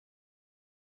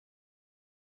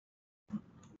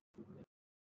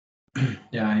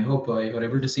Yeah, I hope you are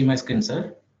able to see my screen,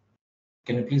 sir.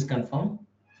 Can you please confirm?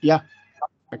 Yeah,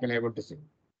 I can able to see.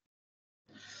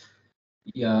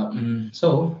 Yeah.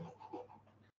 So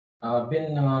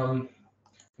been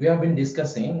we have been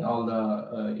discussing all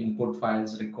the input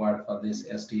files required for this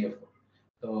STF.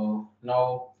 So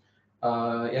now,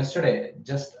 yesterday,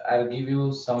 just I'll give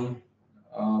you some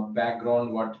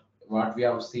background what we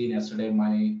have seen yesterday.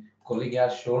 My colleague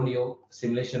has shown you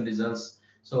simulation results.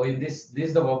 So in this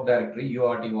is the work directory,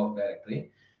 URT work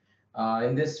directory.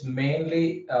 In this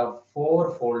mainly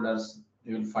four folders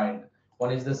you will find.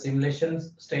 One is the simulation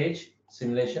stage,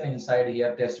 simulation inside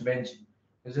here, test bench.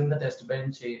 Using the test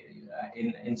bench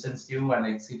in instance queue and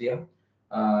XCDM,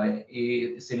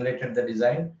 he simulated the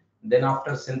design. Then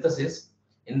after synthesis,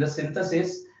 in the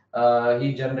synthesis,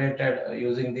 he generated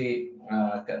using the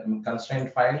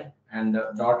constraint file and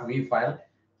 .v file,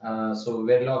 so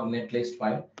verilog netlist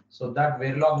file. So that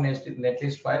verilog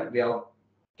netlist file we have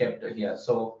kept here.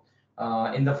 So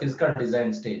in the physical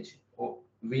design stage,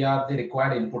 we are the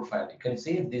required input file. You can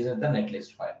see this is the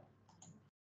netlist file.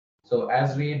 So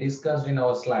as we discussed in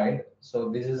our slide, so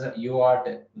this is a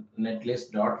UART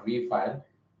netlist.v file.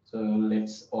 So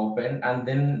let's open, and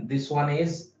then this one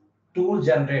is tool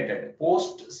generated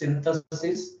post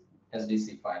synthesis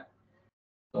SDC file.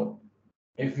 So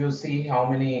if you see how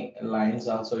many lines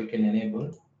also you can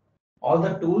enable, all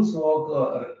the tools work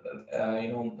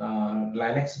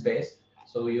Linux based,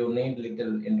 so you need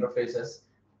little interfaces,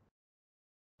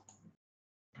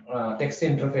 text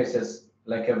interfaces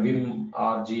like a Vim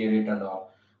or gedit and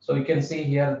all. So you can see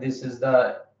here, this is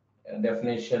the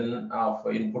definition of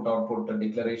input output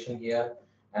declaration here,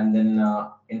 and then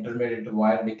intermediate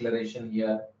wire declaration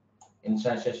here,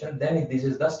 instantiation. Then this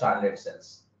is the standard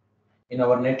cells. In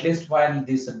our netlist file,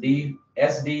 this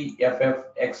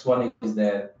SDFFX1 is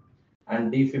there,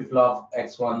 and D flip flop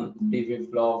X1, D flip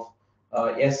flop,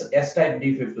 S type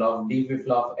D flip flop, D flip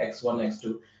flop X1,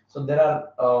 X2. So there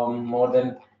are more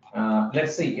than,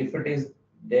 let's see if it is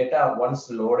data once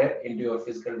loaded into your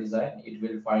physical design, it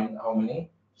will find how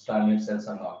many standard cells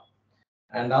and all.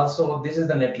 And also this is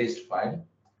the netlist file.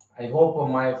 I hope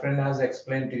my friend has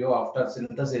explained to you after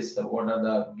synthesis what are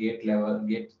the gate level,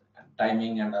 gate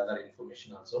timing and other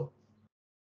information also.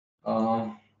 Uh,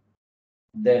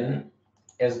 then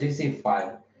SDC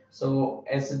file. So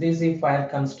SDC file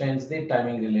contains the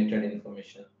timing related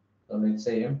information. So let's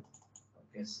say,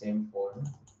 okay, same folder.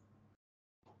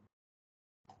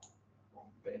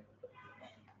 Okay.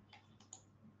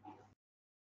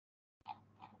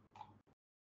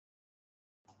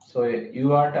 So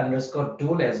UART underscore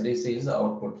tool SDC is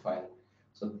output file.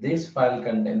 So this file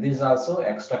contain, this is also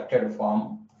extracted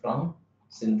from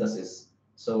synthesis.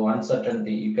 So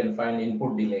uncertainty, you can find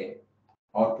input delay,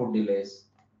 output delays,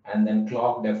 and then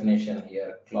clock definition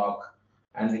here, clock,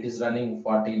 and it is running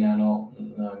 40 nano,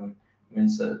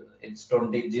 means it's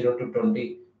 0 to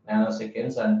 20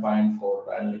 nanoseconds and zero point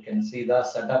 0.4, and you can see the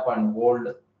setup and hold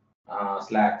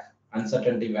slack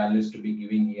uncertainty values to be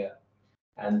giving here,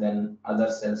 and then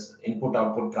other cells, input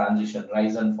output transition,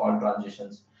 rise and fall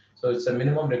transitions. So it's a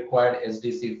minimum required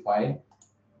SDC file.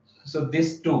 So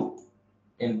these two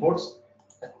inputs,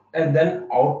 and then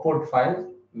output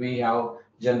file we have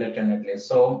generated netlist.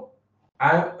 So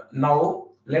I now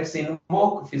let's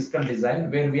invoke physical design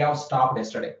where we have stopped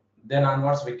yesterday. Then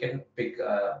onwards we can pick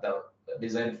the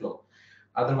design flow.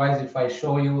 Otherwise, if I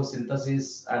show you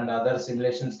synthesis and other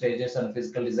simulation stages and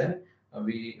physical design,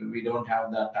 we don't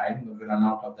have the time. We run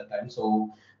out of the time.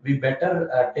 So we better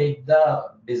take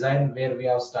the design where we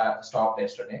have stopped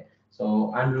yesterday.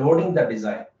 So I'm loading the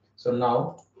design. So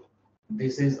now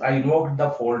this is, I invoked the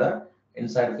folder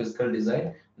inside physical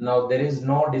design. Now there is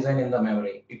no design in the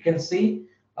memory. You can see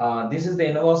this is the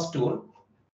inverse tool.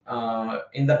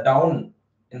 In the down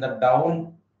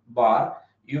bar,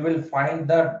 you will find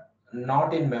the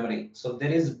not in memory. So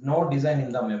there is no design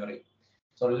in the memory.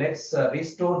 So let's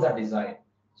restore the design.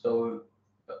 So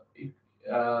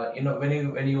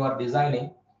when you are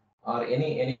designing or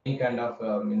any kind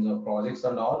of means of projects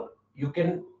and all, you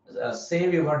can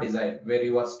save your design where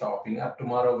you are stopping.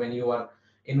 Tomorrow when you are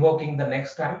invoking the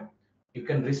next time, you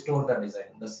can restore the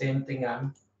design. The same thing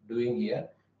I'm doing here.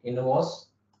 Invoice,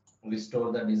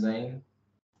 restore the design.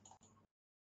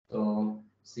 So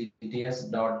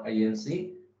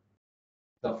cts.inc,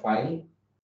 the file,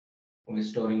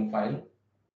 restoring file.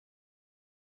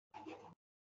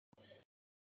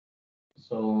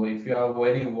 So if you have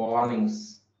any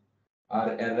warnings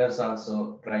or errors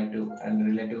also, try to,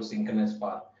 and relative synchronous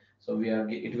path. So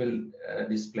it will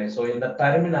display. So in the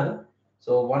terminal,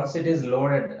 so once it is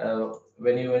loaded,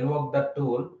 when you invoke the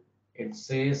tool, it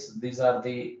says these are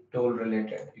the tool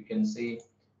related. You can see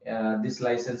This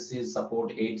licenses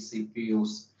support 8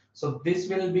 CPUs. So this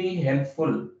will be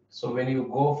helpful. So when you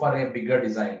go for a bigger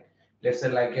design, let's say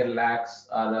like a lakhs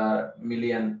or a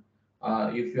million,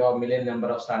 if you have million number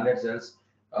of standard cells,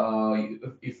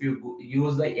 if you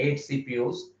use the 8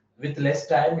 CPUs with less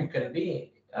time, you can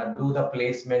be do the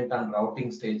placement and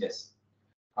routing stages.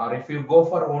 Or if you go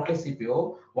for only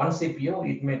CPO, one CPO,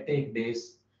 it may take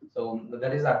days. So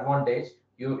that is the advantage.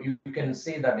 You can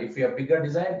see that if you have bigger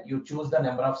design, you choose the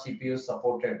number of CPUs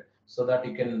supported so that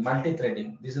you can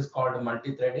multi-threading. This is called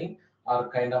multi-threading or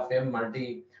kind of a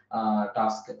multi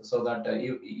task. So that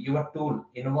your tool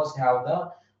must have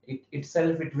the it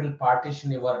itself. It will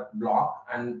partition your block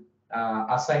and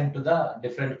assign to the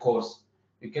different cores.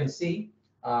 You can see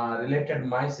related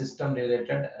my system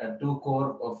related 2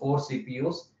 core or 4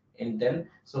 CPUs Intel.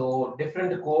 So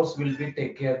different cores will be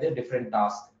take care of the different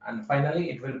tasks, and finally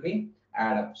it will be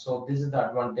add up. So this is the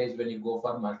advantage when you go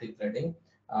for multi-threading.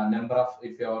 Number of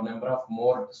if your number of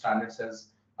more standard cells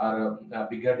are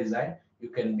bigger design, you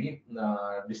can be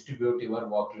distribute your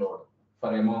workload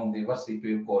for among your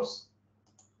CPU cores.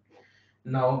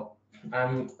 Now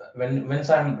I'm once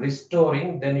I'm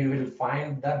restoring, then you will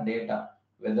find the data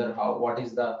whether how what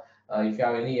is the if you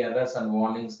have any errors and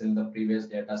warnings in the previous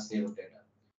data saved data.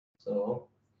 So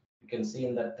you can see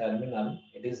in the terminal,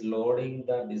 it is loading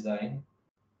the design.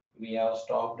 We have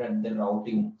stopped at the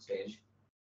routing stage.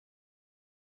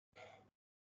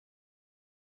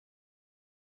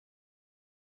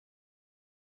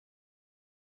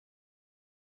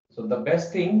 So the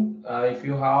best thing, if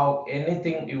you have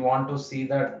anything you want to see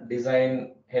the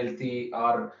design healthy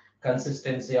or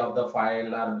consistency of the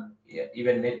file or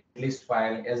even netlist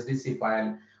file, SDC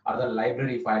file or the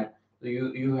library file, so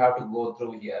you have to go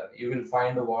through here. You will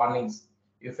find warnings.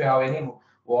 If you have any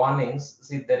warnings,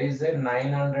 see there is a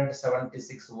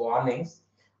 976 warnings,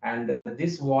 and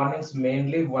these warnings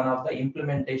mainly one of the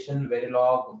implementation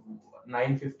Verilog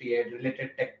 958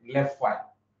 related tech left file.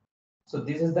 So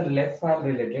this is the left file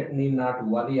related, need not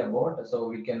worry about. So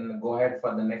we can go ahead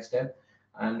for the next step.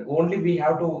 And only we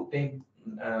have to take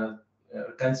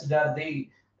consider the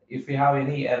if we have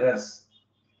any errors.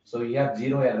 So we have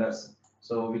 0 errors.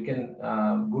 So we can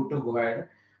good to go ahead.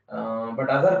 But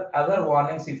other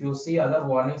warnings, if you see other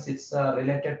warnings, it's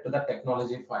related to the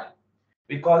technology file.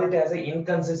 We call it as an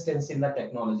inconsistency in the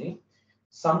technology.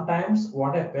 Sometimes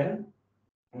what happen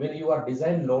when you are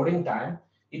design loading time,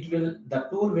 it will the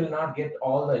tool will not get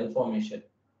all the information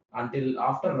until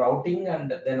after routing,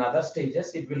 and then other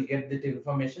stages it will get that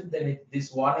information, then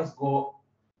this one is go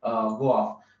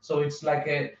off. So it's like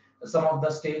a some of the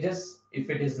stages, if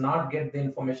it is not get the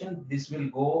information, this will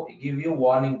go give you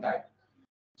warning type.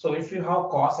 So if you have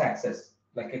cross access,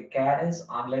 like a Cadence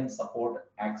online support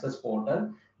access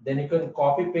portal, then you can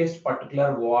copy paste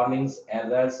particular warnings,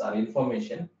 errors, or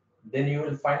information. Then you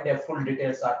will find a full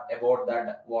details about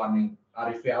that warning, or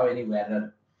if you have any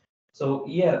error. So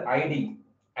here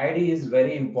ID is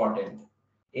very important.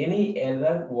 Any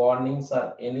error, warnings,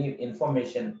 or any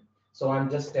information. So I'm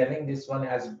just telling this one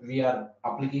as we are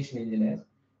application engineers.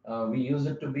 We use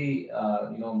it to be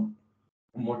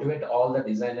motivate all the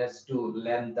designers to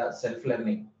learn the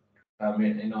self-learning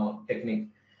technique.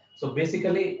 So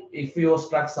basically, if you are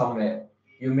stuck somewhere,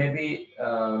 you maybe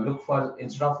look for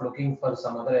instead of looking for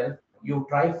some other help, you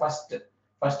try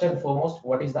first and foremost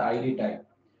what is the ID type.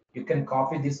 You can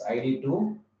copy this ID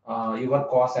to your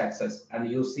course access, and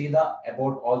you see the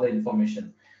about all the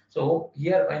information. So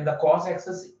here in the course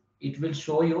access, it will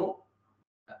show you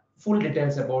full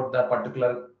details about the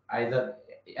particular either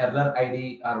error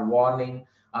ID or warning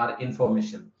or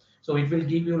information. So it will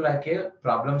give you like a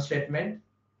problem statement.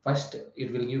 First,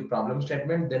 it will give problem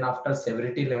statement. Then after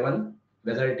severity level,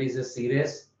 whether it is a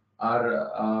serious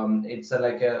or it's a,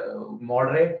 like a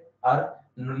moderate or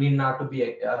need not to be,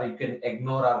 or you can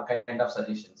ignore our kind of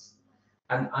suggestions.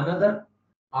 And another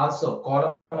also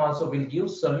column also will give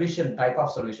solution type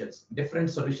of solutions, different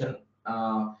solution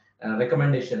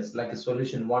recommendations like a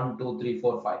solution 1, 2, 3,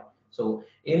 4, 5. So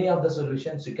any of the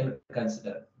solutions you can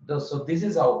consider those. So this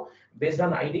is how based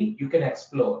on ID you can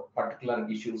explore particular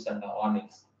issues and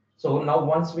warnings. So now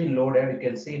once we loaded, you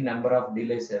can see number of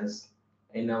delay cells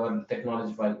in our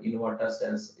technology file, inverter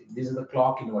cells. This is the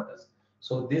clock inverters.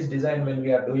 So this design, when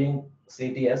we are doing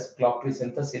CTS clock tree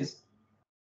synthesis,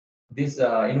 these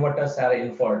inverters are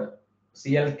inferred.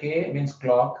 CLK means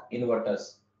clock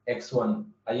inverters. X1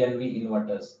 INV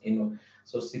inverters.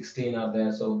 So 16 are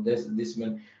there. So this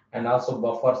mean, and also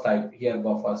buffers type here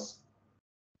buffers.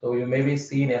 So you may be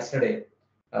seen yesterday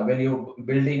when you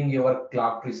building your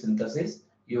clock tree synthesis,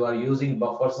 you are using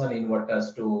buffers and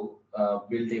inverters to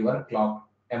build your clock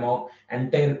amount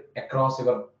entire across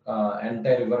your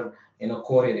entire your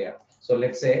core area. So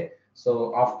let's say,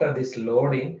 so after this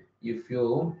loading, if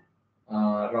you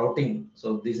routing,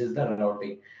 so this is the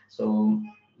routing. So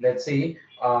let's see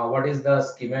what is the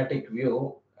schematic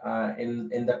view.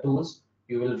 In the tools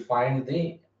you will find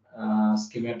the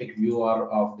schematic view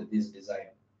of this design.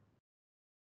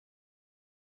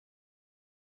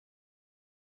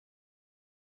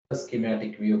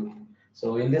 Schematic view.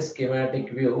 So in this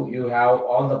schematic view, you have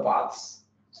all the paths.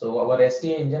 So our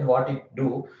STA engine, what it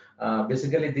do,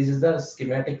 basically this is the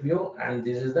schematic view and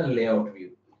this is the layout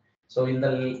view. So in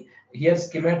the here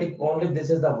schematic only, this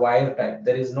is the wire type.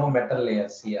 There is no metal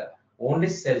layers here. Only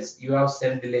cells. You have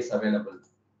cell delays available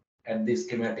at the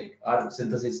schematic or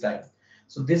synthesis time.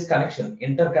 So this connection,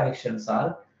 interconnections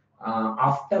are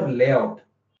after layout,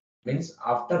 means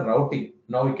after routing.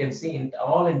 Now you can see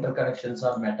all interconnections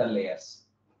are metal layers.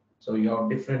 So you have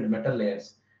different metal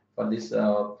layers for this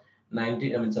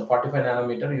 90. I mean, so 45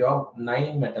 nanometer. You have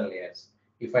 9 metal layers.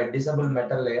 If I disable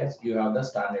metal layers, you have the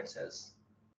standard cells.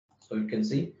 So you can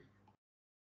see.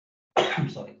 I'm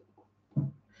sorry.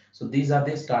 So these are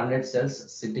the standard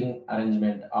cells sitting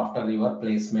arrangement after your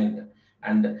placement.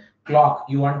 And clock,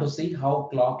 you want to see how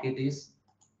clock it is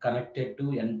connected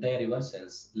to entire your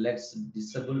cells. Let's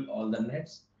disable all the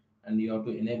nets and you have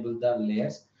to enable the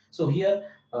layers. So here,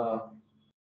 uh,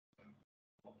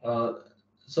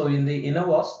 so in the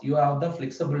innerVOS, you have the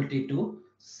flexibility to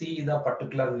see the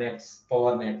particular nets,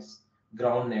 power nets,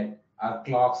 ground net, or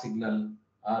clock signal,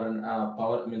 or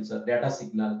power means a data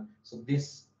signal. So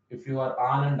this, if you are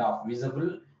on and off,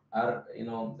 visible, or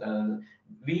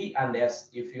V and S,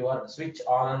 if you are switch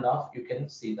on and off, you can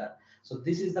see that. So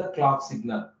this is the clock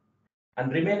signal,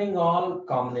 and remaining all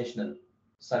combinational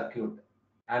circuit.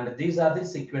 And these are the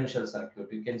sequential circuit.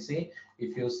 You can see,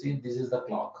 if you see, this is the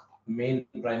clock, main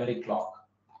primary clock,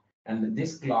 and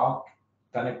this clock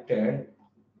connected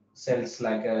cells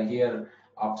like here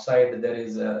upside there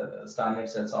is a standard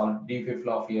cells all D flip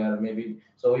flop here maybe.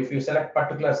 So if you select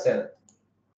particular cell,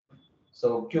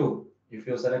 so Q, if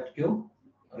you select Q,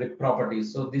 with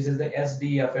properties. So this is the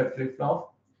SDFF flip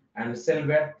flop, and cell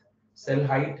width, cell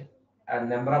height, and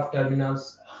number of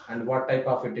terminals, and what type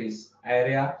of it is,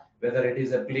 area, whether it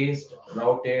is a placed,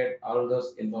 routed, all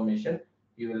those information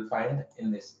you will find in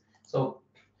this. So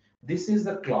this is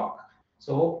the clock.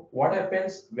 So what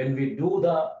happens when we do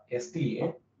the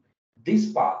STA?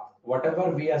 This path, whatever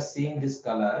we are seeing this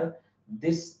color,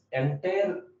 this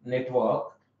entire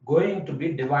network going to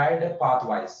be divided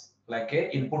pathwise, like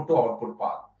a input to output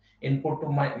path. Input to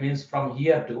my means from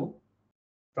here to,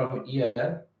 from here,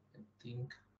 I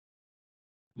think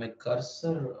my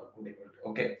cursor,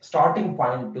 okay, starting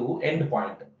point to end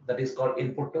point, that is called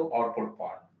input to output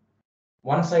part.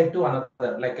 One side to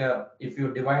another, like if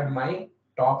you divide my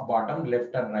top, bottom,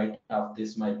 left and right of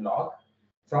this my block,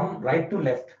 from right to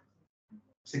left,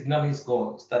 signal is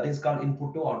goes, that is called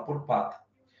input to output path.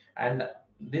 And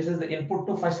this is the input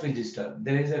to first register.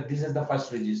 There is a, this is the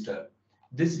first register,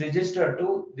 this register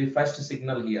to the first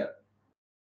signal here,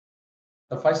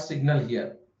 the first signal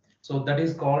here. So that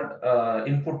is called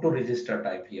input to register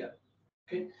type here.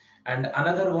 Okay. And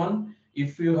another one,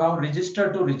 if you have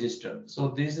register to register, so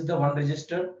this is the one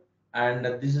register, and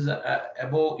this is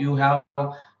above, you have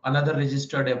another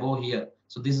registered above here.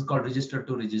 So this is called register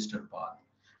to register path.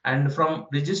 And from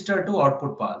register to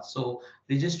output path, so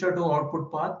register to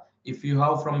output path, if you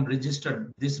have from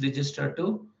register, this register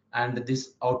to, and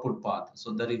this output path,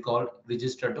 so that is called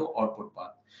register to output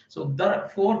path. So there are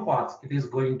 4 paths it is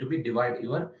going to be divide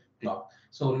your clock.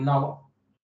 So now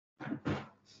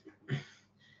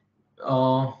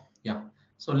yeah,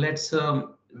 so let's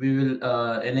we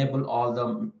will enable all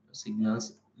the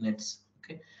signals nets.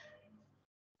 Okay,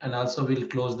 and also we'll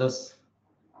close this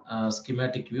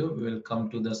schematic view. We will come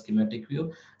to the schematic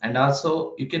view, and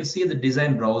also you can see the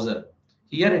design browser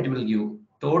here. It will give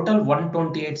total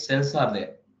 128 cells are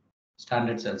there,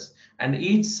 standard cells, and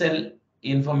each cell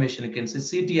information you can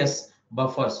see CTS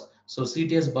buffers. So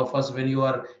CTS buffers, when you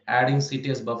are adding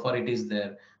CTS buffer, it is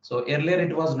there. So earlier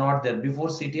it was not there. Before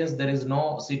CTS there is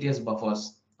no CTS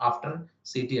buffers. After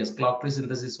CTS, clock tree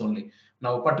synthesis only.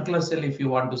 Now particular cell, if you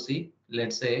want to see,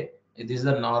 let's say this is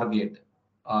the NOR gate,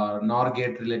 NOR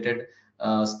gate related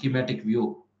schematic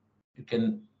view. You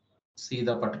can see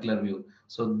the particular view.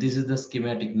 So this is the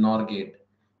schematic NOR gate,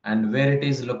 and where it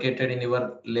is located in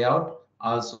your layout,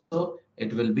 also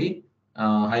it will be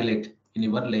highlight in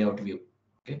your layout view.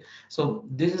 Okay, so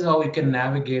this is how you can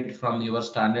navigate from your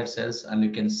standard cells, and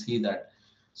you can see that.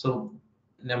 So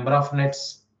number of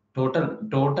nets, total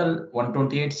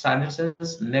 128 standard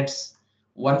cells, nets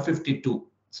 152.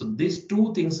 So these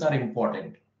two things are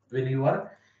important when you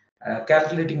are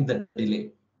calculating the delay.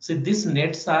 See, these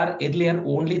nets are earlier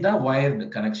only the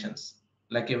wired connections.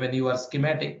 Like when you are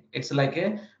schematic, it's like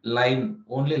a line,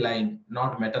 only line,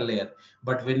 not metal layer.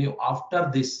 But when you after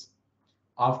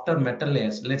metal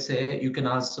layers, let's say you can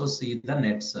also see the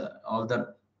nets, all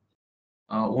the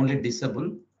only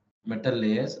disable metal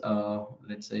layers.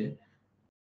 Let's say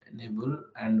enable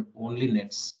and only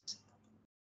nets,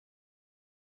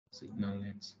 signal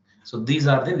nets. So these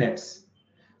are the nets.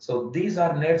 So these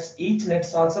are nets. Each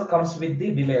nets also comes with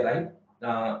the delay, right?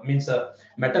 Means a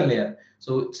metal layer.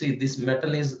 So see, this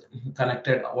metal is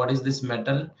connected. What is this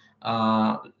metal?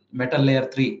 Metal layer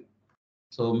 3.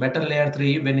 So metal layer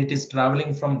 3, when it is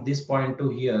traveling from this point to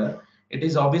here, it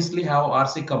is obviously have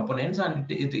RC components, and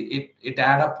it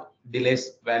add up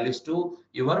delays values to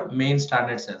your main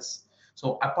standard cells.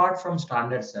 So apart from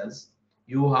standard cells,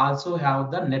 you also have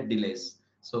the net delays.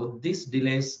 So these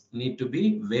delays need to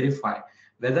be verified.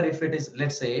 Whether if it is,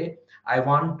 let's say, I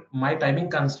want my timing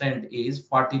constraint is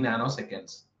 40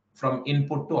 nanoseconds from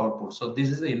input to output. So this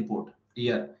is the input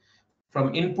here.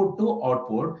 From input to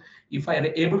output, if I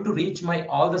are able to reach my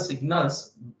all the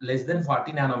signals less than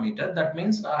 40 nanometer, that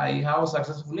means I have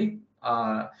successfully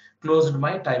closed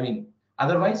my timing.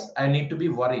 Otherwise I need to be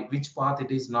worried which path it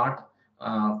is not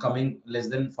coming less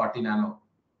than 40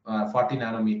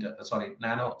 nanometer, sorry,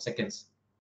 nanoseconds.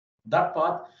 That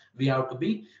path we have to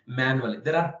be manually.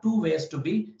 There are two ways to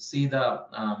be see the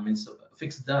means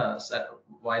fix the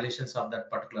violations of that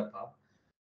particular path.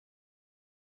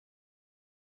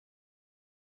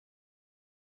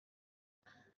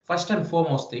 First and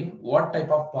foremost thing, what type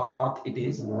of path it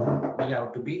is, we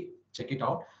have to be check it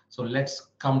out. So let's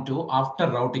come to after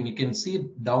routing. You can see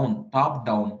down, top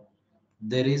down,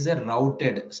 there is a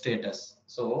routed status.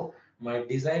 So my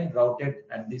design routed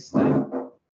at this time.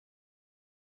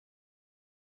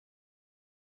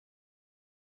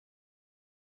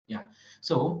 Yeah.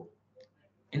 So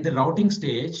in the routing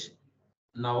stage,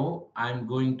 now I'm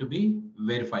going to be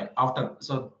verified after.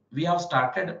 So we have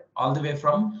started all the way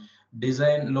from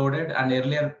design loaded and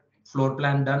earlier floor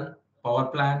plan done, power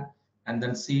plan, and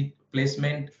then seat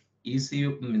placement,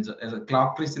 ECU means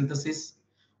clock tree synthesis.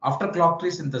 After clock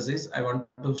tree synthesis, I want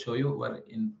to show you where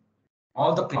in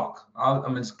all the clock, all I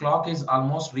mean clock is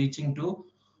almost reaching to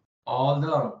all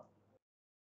the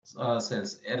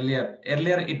cells. Earlier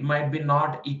it might be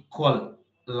not equal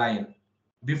line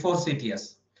before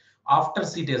CTS. After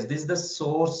CTS, this is the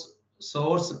source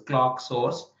clock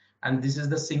source, and this is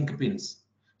the sync pins.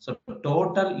 So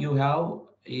total you have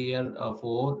here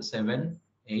 4 7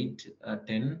 8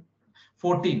 10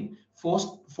 14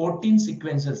 14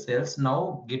 sequential cells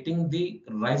now getting the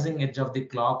rising edge of the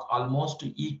clock almost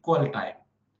equal time.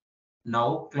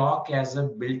 Now clock has a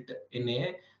built in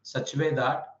a such way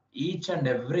that each and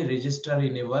every register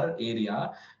in your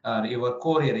area, your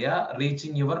core area,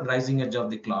 reaching your rising edge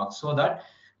of the clock, so that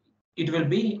it will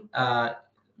be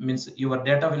means your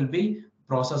data will be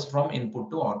processed from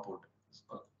input to output.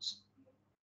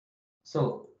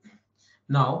 So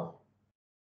now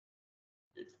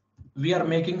we are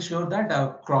making sure that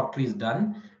our clock tree is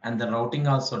done and the routing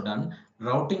also done.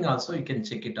 Routing also you can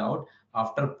check it out.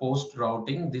 After post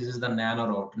routing, this is the nano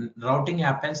route. Routing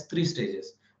happens 3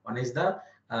 stages. One is the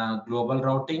global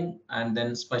routing, and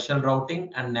then special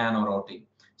routing and nano routing.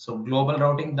 So global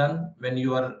routing done when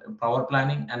you are power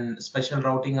planning, and special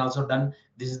routing also done.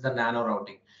 This is the nano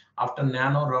routing. After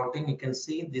nano routing, you can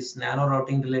see this nano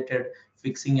routing related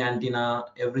fixing antenna,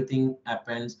 everything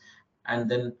happens, and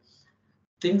then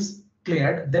things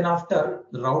cleared. Then after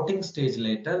routing stage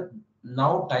later,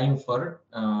 now time for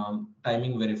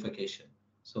timing verification.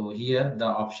 So here the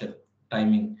option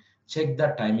timing, check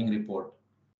the timing report.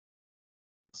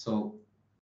 So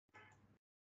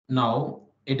now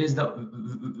it is the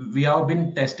we have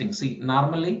been testing. See,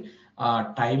 normally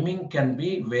timing can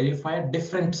be verified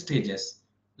different stages,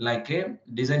 like a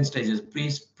design stages,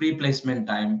 pre-placement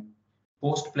time,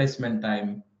 post placement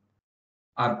time,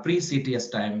 or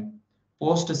pre-CTS time,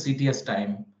 post-CTS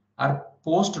time, or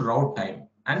post-route time,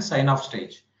 and sign-off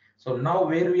stage. So now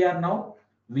where we are now,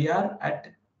 we are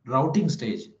at routing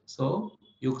stage. So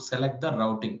you select the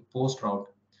routing, post-route,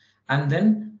 and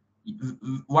then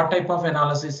what type of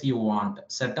analysis you want,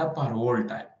 setup or hold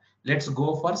time. Let's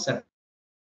go for setup analysis.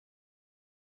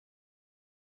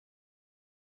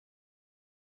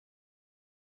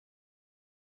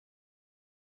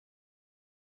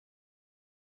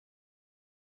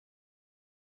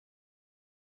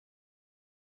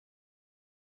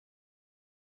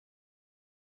 So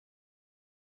setup analysis,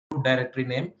 include directory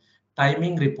name,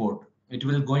 timing report. It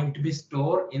will going to be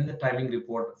stored in the timing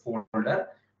report folder,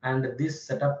 and this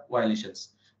setup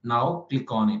violations. Now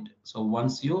click on it. So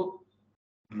once you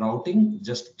routing,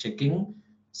 just checking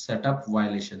setup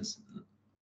violations.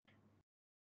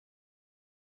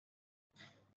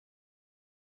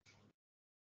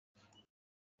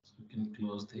 So you can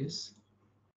close this.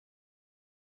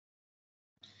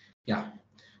 Yeah.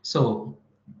 So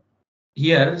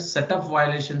here setup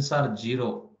violations are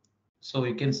 0. So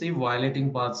you can see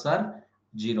violating paths are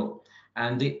 0.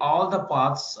 And the all the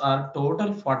paths are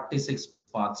total 46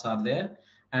 paths are there.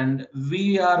 And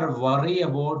we are worry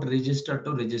about register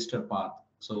to register path.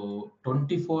 So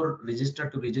 24 register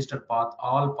to register path,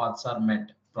 all paths are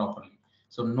met properly.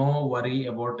 So no worry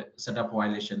about setup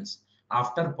violations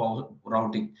after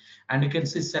routing. And you can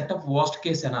see setup worst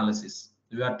case analysis.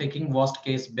 We are taking worst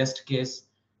case, best case.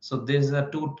 So these are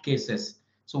two cases.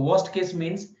 So worst case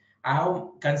means I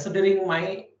am considering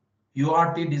my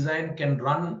URT design can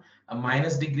run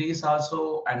minus degrees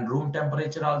also and room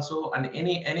temperature also and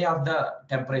any of the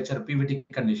temperature PVT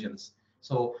conditions.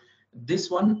 So this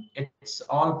one, it's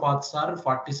all paths are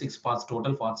 46 paths,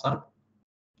 total paths are,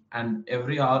 and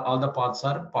all the paths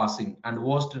are passing, and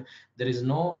worst there is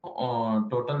no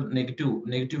total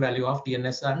negative value of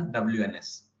TNS and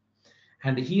WNS.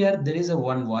 And here there is a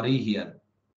one worry here.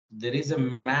 There is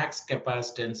a max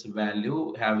capacitance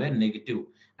value have a negative,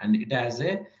 and it has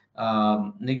a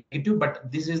negative,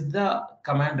 but this is the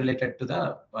command related to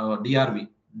the DRV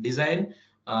design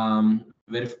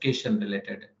verification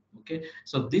related. Okay,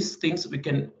 so these things we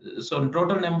can. So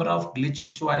total number of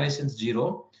glitch violations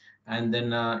 0, and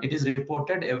then it is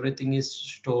reported. Everything is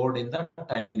stored in the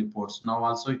time reports. Now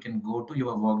also you can go to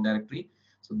your work directory.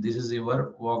 So this is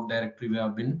your work directory we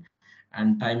have been,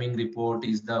 and timing report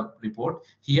is the report.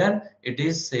 Here it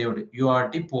is saved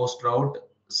URT post route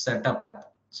setup.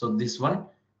 So this one,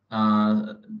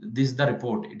 this is the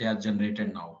report it has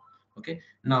generated now. Okay,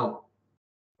 now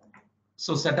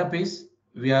so setup is,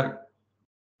 we are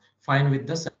fine with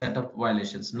the setup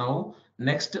violations. Now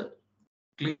next,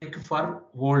 click for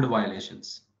hold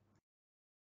violations.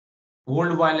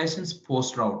 Hold violations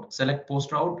post route, select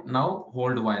post route. Now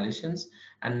hold violations,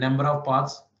 and number of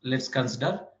paths, let's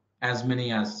consider as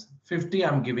many as 50.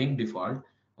 I'm giving default.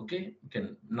 Okay, you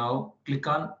can now click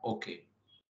on OK.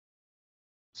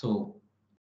 So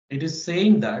it is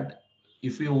saying that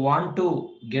if you want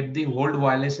to get the hold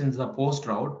violations the post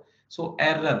route, so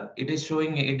error, it is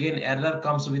showing again error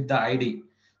comes with the ID.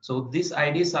 So this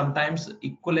ID sometimes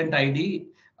equivalent ID,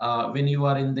 when you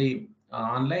are in the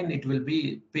online, it will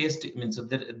be paste, means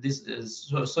that this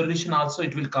solution also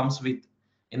it will comes with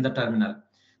in the terminal.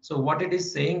 So what it is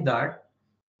saying that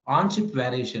on chip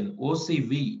variation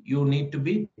OCV you need to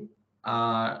be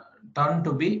uh, turned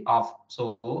to be off.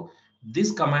 So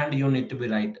this command you need to be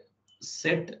right,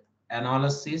 set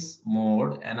analysis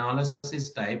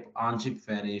type on chip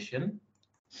variation,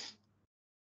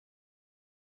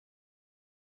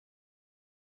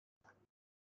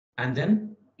 and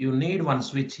then you need one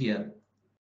switch here,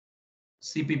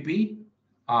 CPP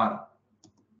R.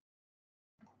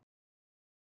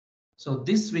 So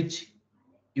this switch,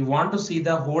 you want to see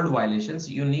the hold violations,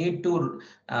 you need to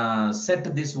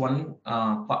set this one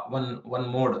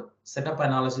mode, setup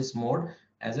analysis mode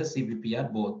as a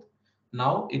CPPR both.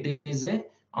 Now it is a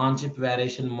on chip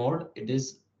variation mode, it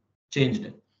is changed.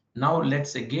 Now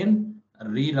let's again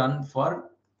rerun for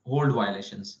hold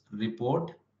violations,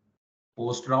 report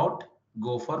post route,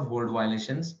 go for hold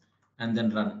violations, and then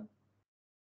run.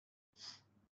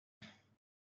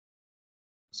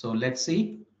 So let's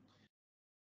see,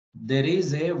 there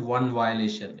is a one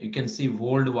violation, you can see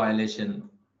hold violation,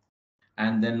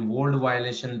 and then hold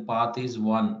violation path is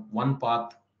one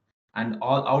path, and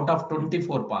all out of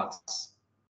 24 paths,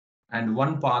 and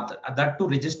one path that to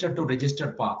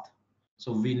register path.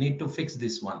 So we need to fix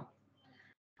this one.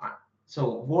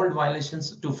 So hold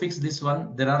violations, to fix this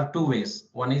one there are two ways.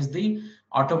 One is the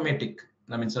automatic,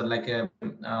 I mean, so like a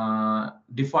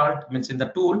default, means in the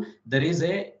tool there is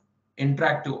a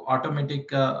interactive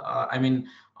automatic, I mean,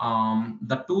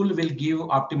 the tool will give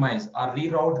optimize or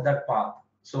reroute that path.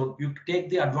 So you take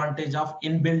the advantage of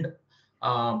inbuilt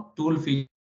tool features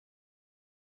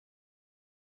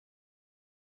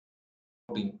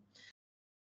like routing.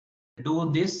 You can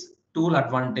do this tool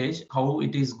advantage, how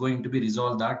it is going to be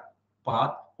resolved that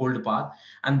path, hold path.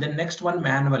 And then next one,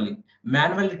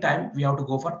 manually time we have to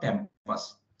go for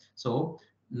tempus. So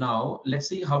now let's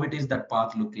see how it is that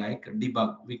path look like.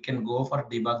 Debug, we can go for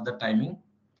debug the timing,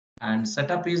 and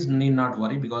setup is need not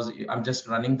worry because I'm just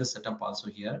running the setup also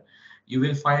here. You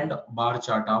will find bar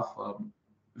chart of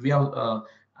we have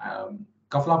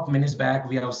couple of minutes back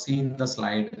we have seen the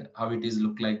slide how it is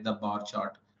look like the bar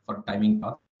chart for timing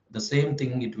path. The same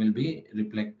thing it will be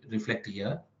reflect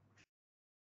here.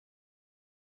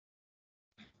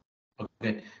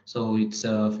 Okay, so it's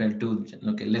failed to.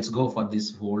 Okay, let's go for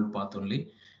this hold path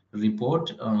only.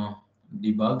 Report,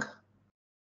 debug,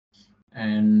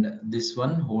 and this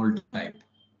one hold type.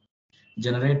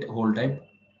 Generate hold type.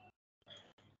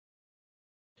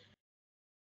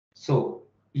 So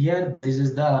here, this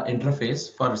is the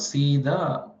interface for see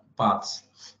the paths.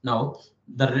 Now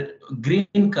the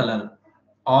green color,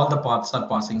 all the paths are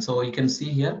passing. So you can see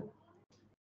here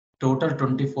total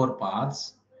 24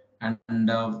 paths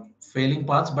and failing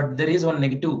paths, but there is one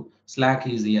negative slack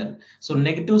is here. So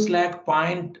negative slack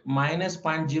point minus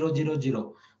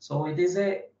 0.000. So it is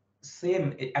a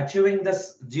same achieving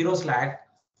this zero slack,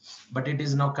 but it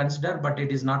is now considered, but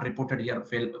it is not reported here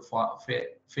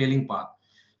failing path.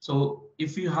 So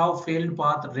if you have failed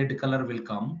path, red color will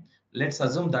come. Let's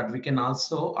assume that we can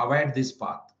also avoid this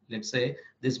path. Let's say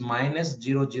this minus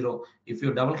 0, 0. If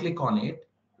you double click on it,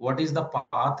 what is the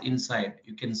path inside?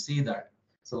 You can see that.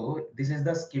 So this is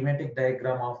the schematic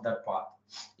diagram of that path.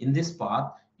 In this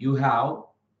path, you have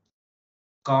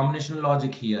combination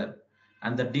logic here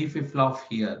and the D flip-flop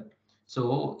here.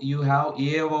 So you have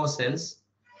AO cells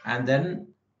and then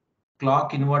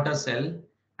clock inverter cell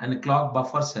and clock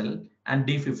buffer cell and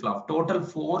D flip-flop. Total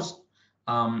four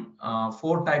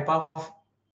type of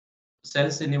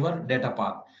cells in your data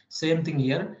path. Same thing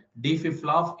here. D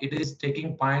flip-flop, it is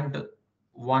taking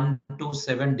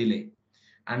 0.127 delay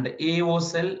and AO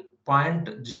cell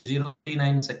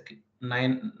 0.039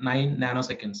 nine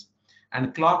nanoseconds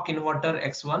and clock inverter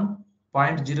X1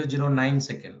 0.009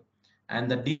 second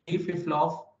and the D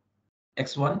flip-flop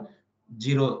X1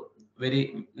 0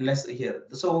 very less here.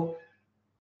 So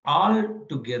all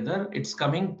together it's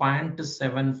coming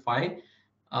 0.75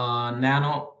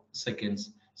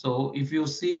 nanoseconds. So if you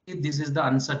see, this is the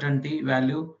uncertainty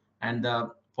value and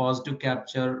the positive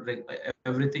capture,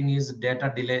 everything is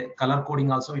data delay, color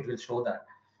coding also it will show that.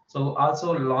 So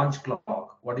also launch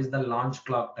clock, what is the launch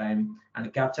clock time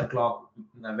and capture clock,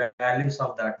 the values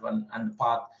of that one and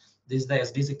path. This is the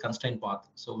SDC constraint path.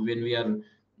 So when we are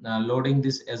loading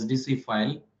this SDC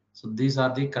file, so these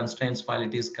are the constraints file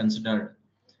it is considered.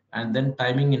 And then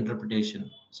timing interpretation.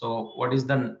 So what is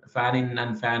the fan in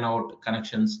and fan out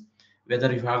connections,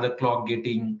 whether you have the clock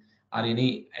getting or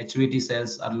any HVT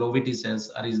cells or low VT cells,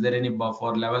 or is there any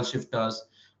buffer level shifters,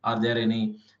 are there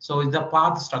any. So is the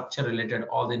path structure related,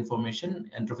 all the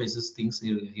information interfaces things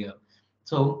here.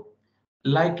 So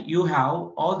like you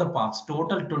have all the paths,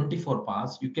 total 24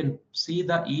 paths, you can see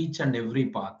the each and every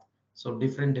path. So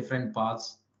different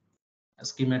paths,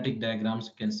 schematic diagrams,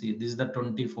 you can see this is the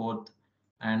 24th.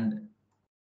 And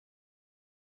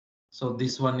so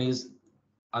this one is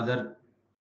other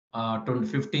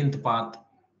 15th path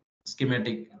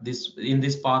schematic. This in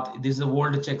this path, this is the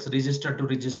old checks registered to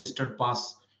registered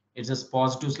pass. It's just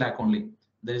positive slack only.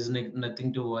 There is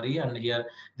nothing to worry. And here,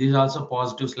 this is also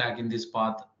positive slack in this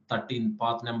path 13,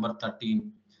 path number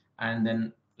 13. And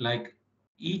then like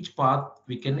each path,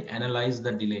 we can analyze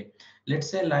the delay. Let's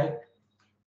say like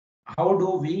how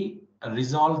do we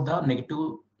resolve the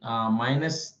negative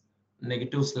minus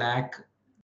negative slack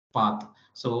path.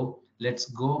 So let's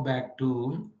go back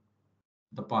to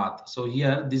the path. So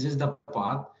here, this is the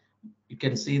path. You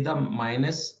can see the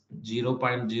minus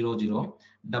 0.00.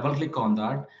 Double click on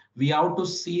that. We have to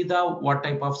see the what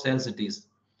type of cells it is.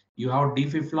 You have D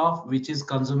flip-flop, which is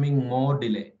consuming more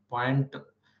delay,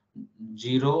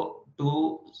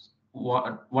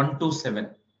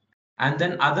 0.02127. And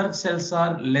then other cells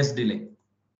are less delay.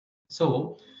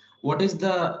 So what is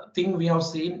the thing we have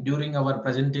seen during our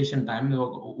presentation time?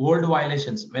 Old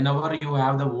violations. Whenever you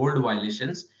have the old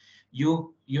violations,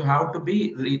 you have to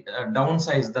be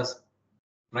downsize this,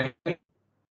 right?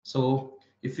 So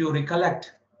if you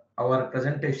recollect our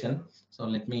presentation, so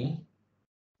let me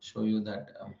show you that.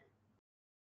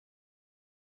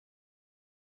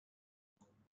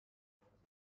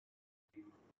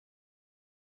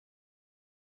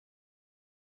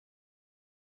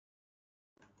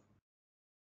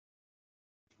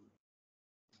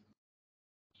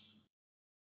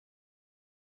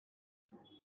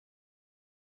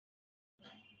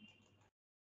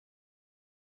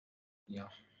 Yeah,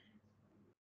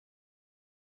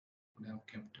 would have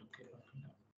kept okay.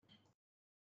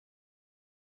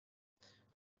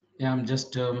 Yeah, I'm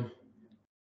just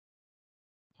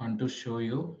want to show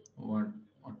you what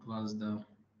was the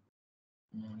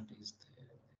what is there.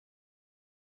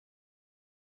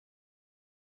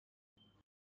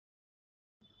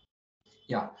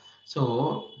 Yeah,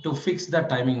 so to fix the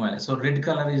timing violation, so red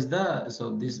color is the,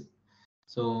 so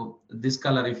this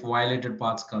color if violated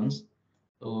paths comes.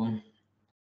 So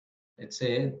let's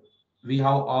say we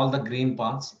have all the green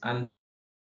paths and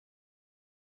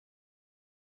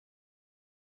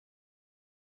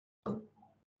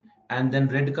and then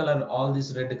red color, all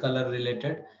this red color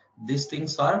related, these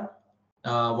things are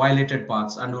violated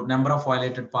paths, and number of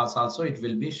violated paths also it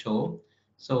will be show.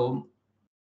 So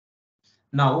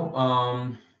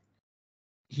now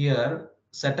here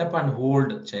setup and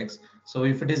hold checks. So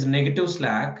if it is negative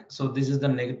slack, so this is the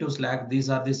negative slack, these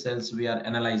are the cells we are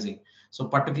analyzing. So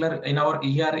particular in our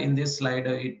here in this slide,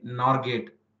 NOR gate,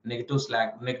 negative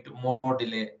slack, negative more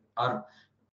delay, or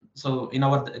so in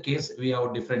our case we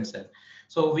have different cell.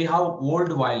 So we have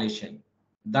old violation,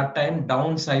 that time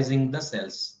downsizing the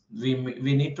cells, we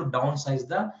need to downsize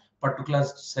the particular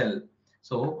cell.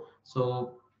 So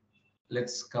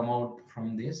let's come out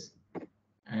from this,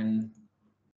 and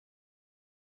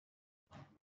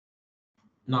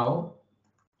now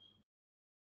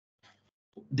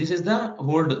this is the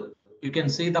hold. You can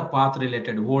see the path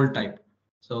related hold type.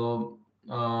 So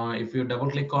if you double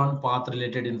click on path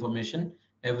related information,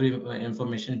 every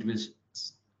information it will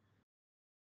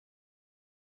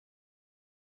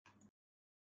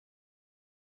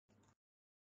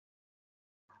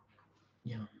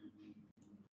yeah.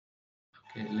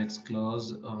 Okay, let's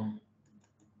close.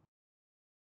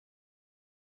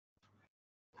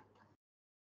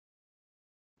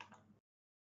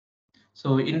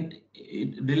 So it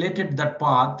related that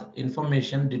path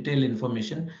information, detail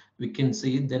information, we can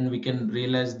see, then we can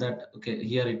realize that okay,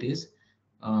 here it is.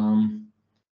 Um,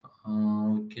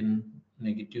 we can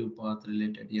negative path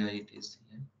related. Yeah, it is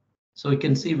here. So you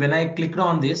can see when I clicked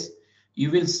on this, you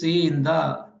will see in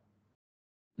the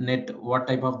net what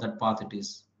type of that path it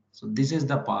is. So this is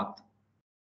the path.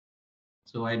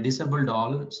 So I disabled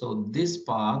all. So this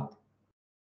path,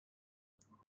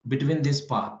 between this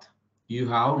path, you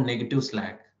have negative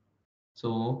slack.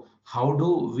 So how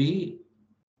do we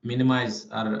minimize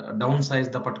or downsize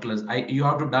the particulars? You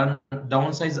have to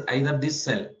downsize either this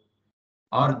cell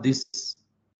or this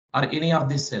or any of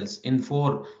these cells in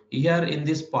four. Here in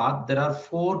this path, there are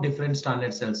four different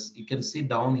standard cells. You can see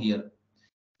down here.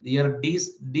 Here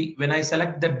D, when I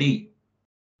select the D,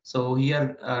 so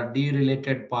here D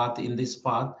related path, in this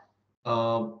path,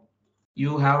 uh,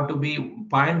 you have to be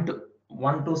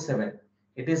 0.127.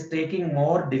 It is taking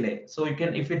more delay. So you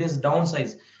can, if it is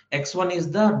downsize, X1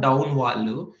 is the down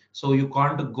value. So you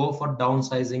can't go for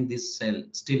downsizing this cell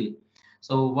still.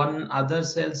 So one other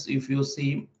cells, if you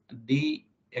see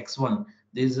DX1,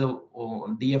 this is a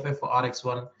DFF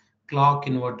RX1, clock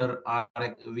inverter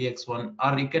VX1,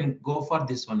 or you can go for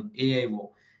this one AIO.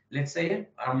 Let's say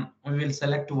we will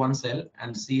select one cell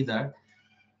and see that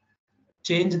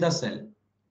change the cell.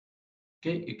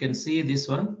 Okay, you can see this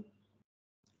one.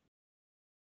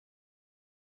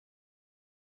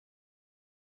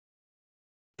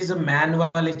 Is a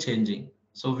manually changing.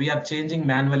 So we are changing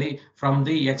manually from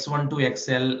the X1 to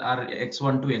XL or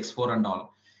X1 to X4 and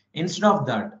all. Instead of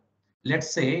that,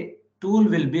 let's say tool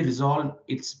will be resolve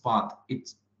its path.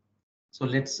 It's so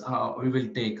let's we will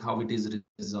take how it is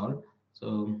resolved.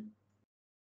 So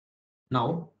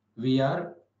now we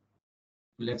are,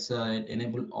 let's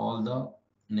enable all the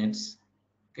nets.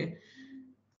 Okay,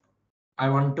 I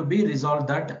want to be resolved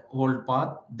that whole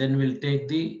path. Then we'll take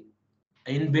the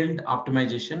inbuilt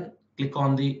optimization, click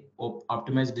on the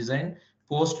optimize design,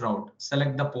 post route,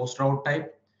 select the post route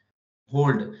type,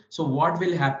 hold. So what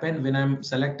will happen when I'm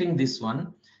selecting this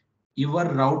one, your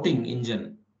routing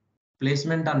engine,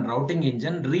 placement and routing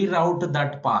engine reroute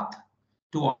that path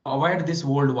to avoid these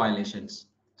hold violations.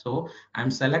 So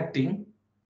I'm selecting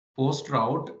post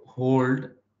route, hold,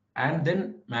 and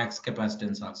then max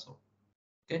capacitance also.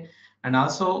 Okay, and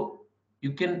also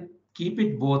you can keep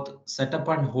it both setup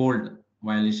and hold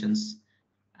violations,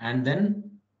 and then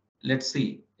let's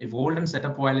see if hold and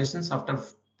setup violations after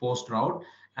post route,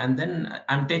 and then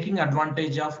I'm taking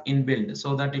advantage of inbuilt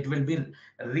so that it will be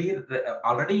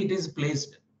already it is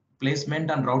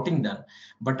placement and routing done,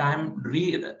 but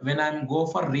when I'm go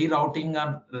for rerouting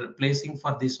or placing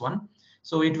for this one,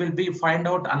 so it will be find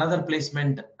out another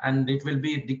placement and it will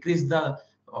be decrease the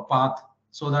path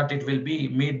so that it will be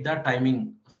meet the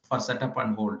timing for setup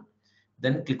and hold.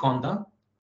 Then click on the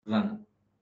run.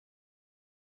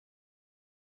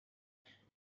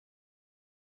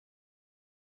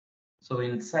 So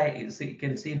inside, see, you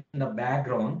can see in the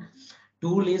background,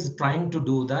 tool is trying to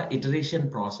do the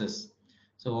iteration process.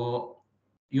 So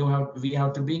we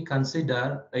have to be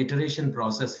consider iteration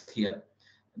process here.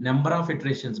 Number of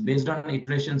iterations, based on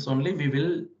iterations only, we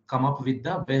will come up with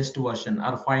the best version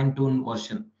or fine tune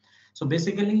version. So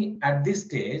basically at this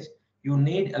stage, you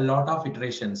need a lot of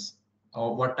iterations.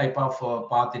 What type of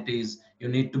path it is, you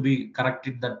need to be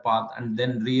corrected that path and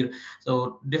then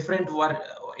so different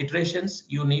iterations,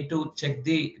 you need to check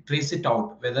the trace it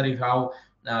out whether you have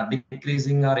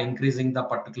decreasing or increasing the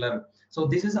particular. So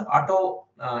this is auto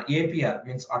APR,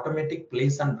 means automatic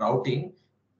place and routing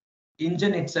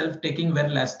engine itself, taking very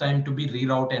less time to be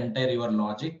reroute entire your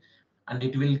logic, and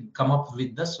it will come up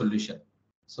with the solution.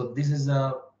 So this is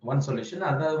one solution.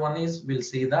 Other one is we'll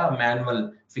see the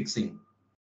manual fixing.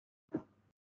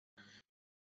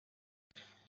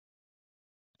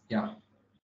 Yeah,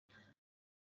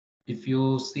 if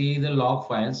you see the log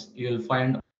files, you will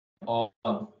find all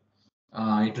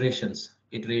iterations.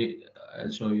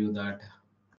 I'll show you that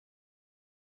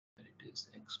it is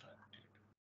extracted.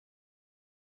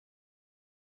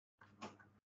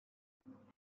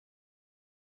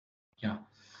 Yeah,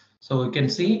 so you can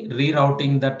see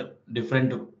rerouting that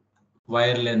different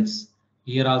wire lengths.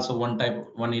 Here also one type,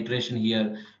 one iteration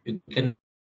here. You can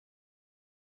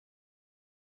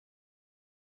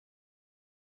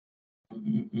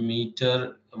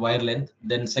meter wire length.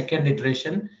 Then second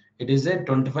iteration, it is a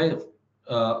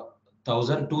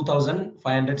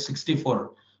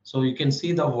 25,564. So you can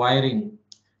see the wiring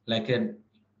like a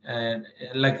uh,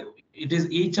 like it is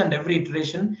each and every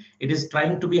iteration. It is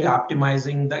trying to be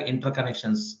optimizing the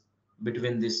interconnections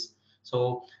between this.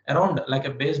 So around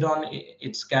like based on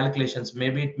its calculations,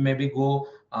 maybe it maybe go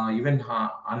even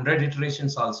 100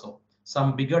 iterations also.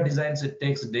 Some bigger designs it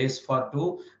takes days for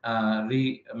to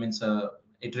means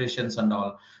iterations and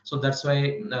all. So that's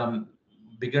why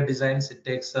bigger designs it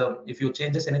takes if you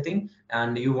changes anything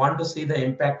and you want to see the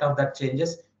impact of that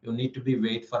changes, you need to be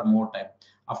wait for more time.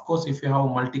 Of course, if you have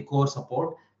multi-core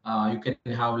support, you can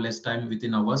have less time,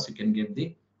 within hours you can get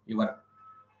the your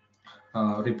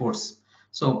reports.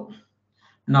 So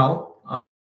now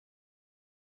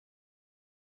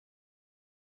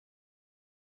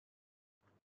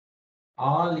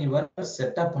all your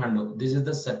setup handle, this is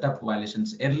the setup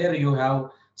violations. Earlier you have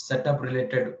setup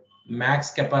related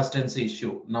max capacitance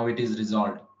issue, now it is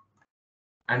resolved.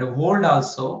 And hold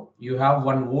also, you have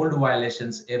one hold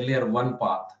violations, earlier one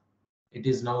path, it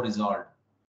is now resolved.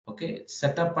 Okay,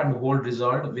 setup and hold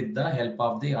resolved with the help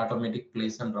of the automatic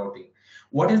place and routing.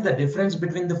 What is the difference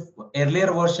between the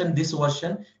earlier version, this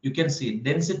version? You can see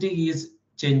density is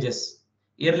changes.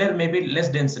 Earlier maybe less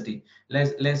density,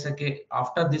 less okay.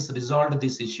 After this resolved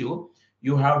this issue,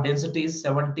 you have density is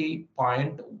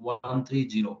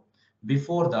 70.130.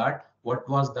 Before that, what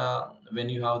was the, when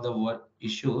you have the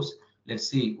issues, let's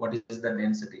see what is the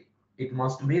density. It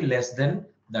must be less than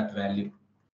that value.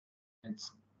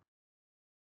 It's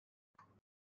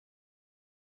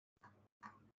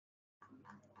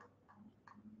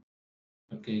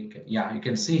okay, yeah, you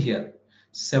can see here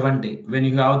 70. When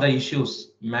you have the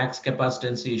issues, max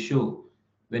capacitance issue,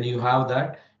 when you have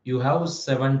that, you have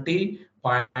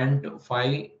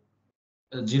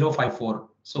 70.5054.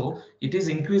 So it is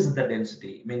increased the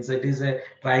density, means it is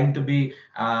trying to be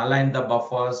align the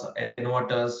buffers,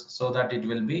 inverters, so that it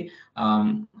will be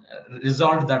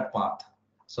resolved that path.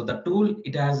 So the tool,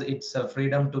 it has its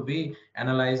freedom to be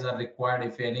analyzed or required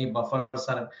if any buffers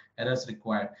or errors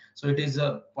required. So it is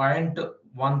a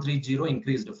 0.130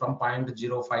 increased from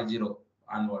 0.050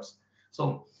 onwards.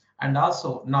 So, and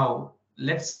also now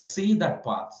let's see that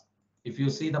path. If you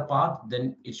see the path,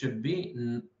 then it should be,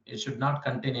 it should not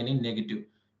contain any negative.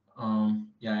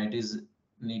 Yeah, it is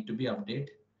need to be update.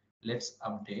 Let's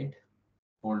update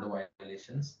old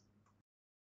violations.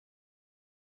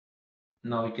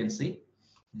 Now you can see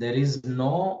there is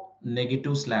no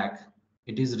negative slack.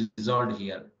 It is resolved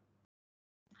here.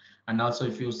 And also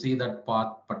if you see that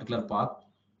path, particular path,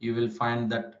 you will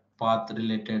find that path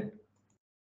related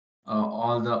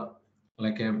all the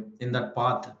like in that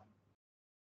path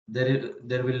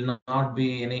there will not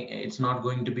be any, it's not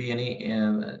going to be any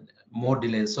more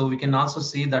delays. So we can also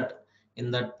see that in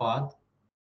that path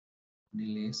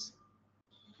delays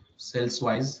cells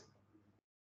wise.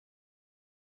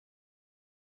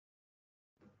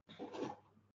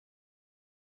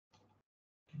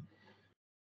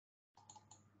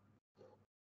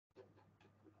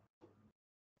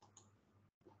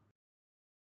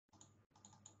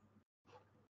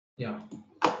 Yeah,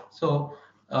 so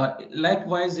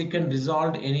likewise you can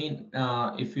resolve any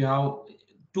if you have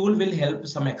tool will help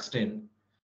some extent.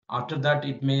 After that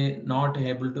it may not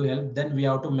able to help, then we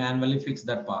have to manually fix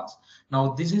that parts.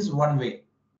 Now this is one way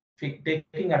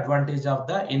taking advantage of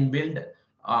the inbuilt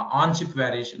on chip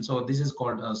variation. So this is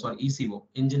called sorry, ECO,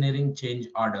 engineering change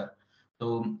order.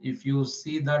 So if you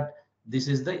see that this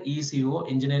is the ECO,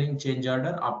 engineering change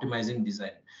order optimizing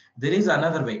design. There is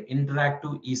another way,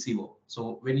 interactive ECO.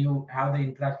 So when you have the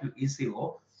interactive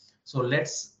ECO, so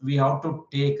let's, we have to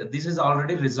take, this is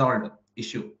already resolved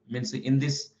issue, means in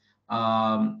this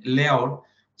layout,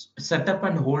 setup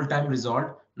and hold time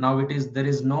resolved. Now it is, there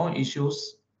is no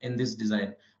issues in this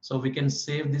design. So we can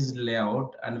save this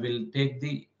layout and we'll take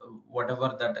the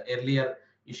whatever that earlier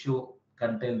issue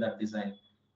contain that design.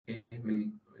 Okay, will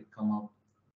come up.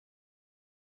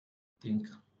 Think.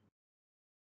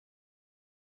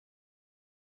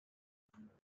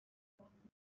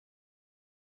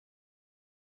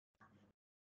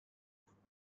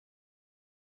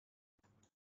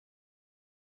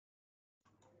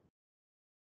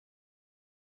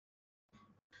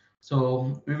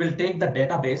 So we will take the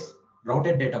database,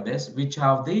 routed database, which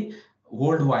have the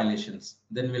old violations.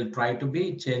 Then we'll try to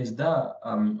be change the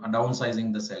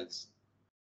downsizing the cells.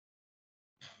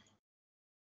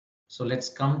 So let's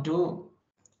come to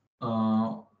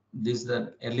this.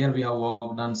 That earlier we have worked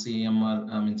on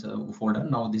CMR means folder.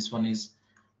 Now this one is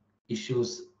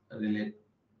issues related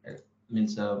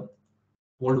means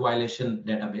old violation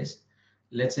database.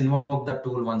 Let's invoke the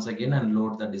tool once again and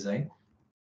load the design.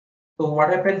 So what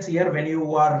happens here when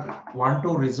you are want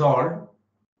to resolve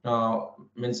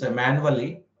means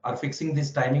manually or fixing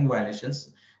these timing violations,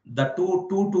 the two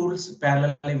tools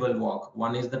parallelly will work.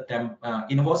 One is the temp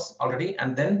inverse already,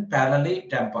 and then parallelly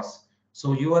tempers.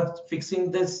 So you are fixing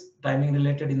this timing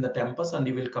related in the tempers, and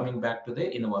you will coming back to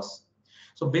the inverse.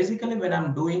 So basically, when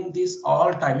I'm doing this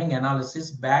all timing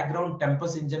analysis, background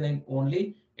tempers engine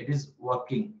only it is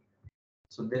working.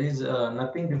 So there is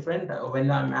nothing different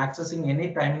when I'm accessing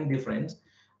any timing difference.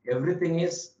 Everything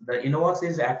is the inverse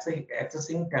is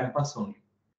accessing tempers only.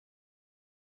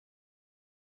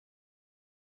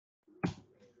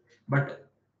 But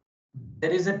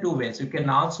there is a two ways. You can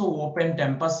also open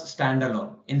tempers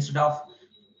standalone instead of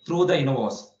through the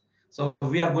inverse. So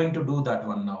we are going to do that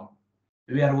one now.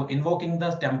 We are invoking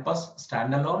the tempers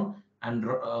standalone and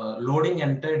loading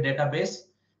entire database.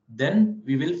 Then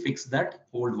we will fix that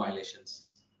old violations.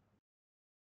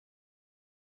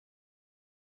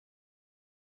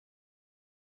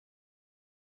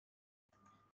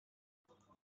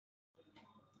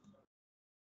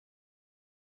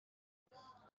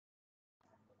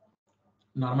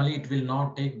 Normally it will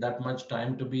not take that much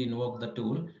time to be invoke the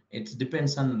tool. It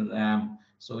depends on RAM.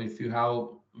 So if you have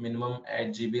minimum 8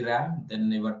 GB RAM, then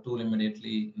your tool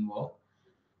immediately invoke.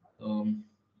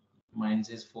 Mine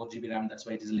is 4 GB RAM, that's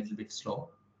why it is a little bit slow.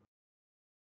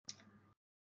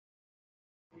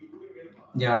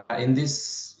 Yeah, in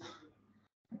this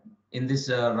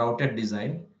routed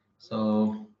design,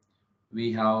 so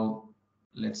we have,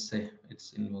 let's say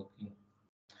it's invoking.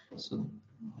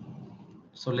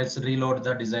 So let's reload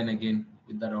the design again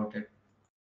with the routed.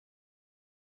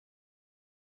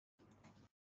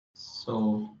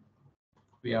 So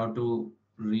we have to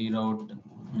reroute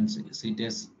means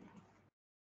CTS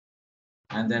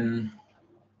and then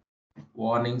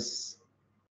warnings.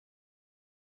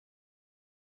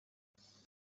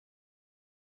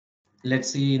 Let's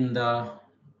see in the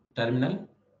terminal.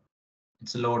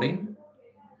 It's loading.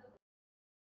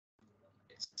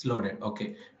 It's loaded.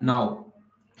 Okay. Now,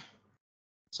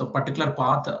 so particular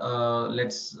path.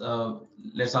 Let's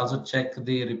also check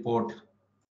the report.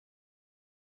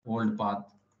 Hold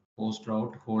path. Post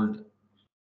route. Hold.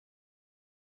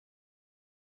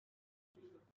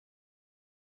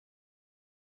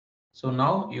 So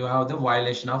now you have the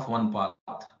violation of one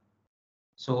path.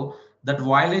 So that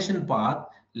violation path,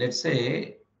 let's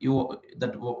say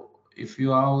if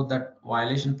you have that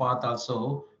violation path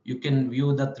also, you can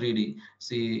view the 3D.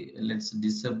 See, let's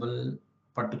disable,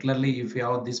 particularly if you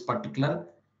have this particular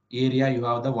area, you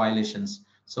have the violations.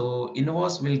 So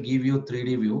inverse will give you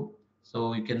 3D view.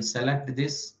 So you can select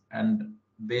this and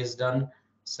based on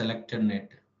selected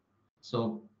net.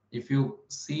 So if you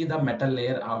see the metal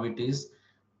layer, how it is,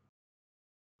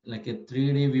 like a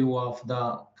 3D view of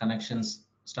the connections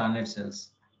standard cells.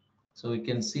 So you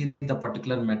can see the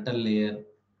particular metal layer,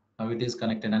 how it is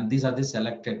connected, and these are the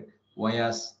selected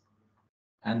vias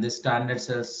and the standard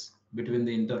cells between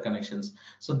the interconnections.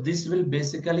 So this will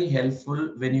basically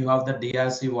helpful when you have the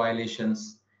DRC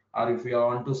violations, or if you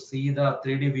want to see the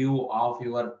 3D view of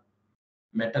your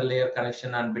metal layer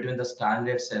connection and between the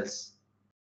standard cells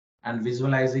and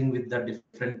visualizing with the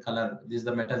different color. This is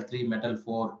the metal 3, metal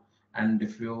 4, and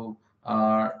if you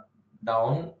are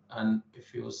down and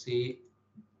if you see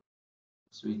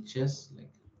switches like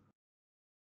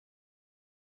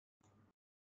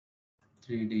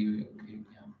 3D, okay,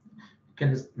 yeah. You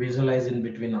can visualize in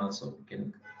between also. You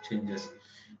can changes.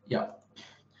 Yeah.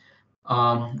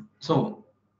 So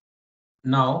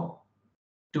now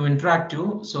to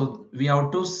interactive, so we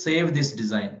have to save this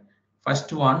design.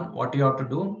 First one, what you have to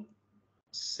do,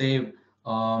 save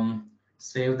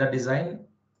save the design.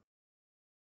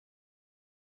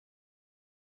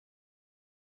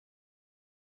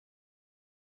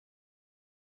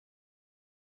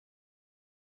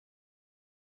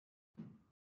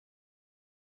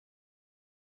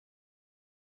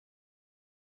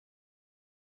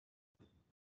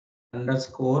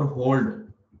 underscore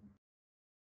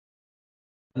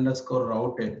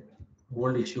routed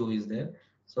hold issue is there.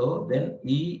 So then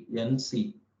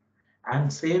enc,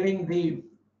 and saving the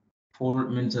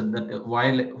hold means that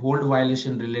while hold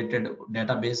violation related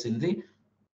database in the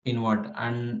invert.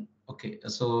 And okay,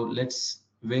 so let's,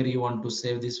 where you want to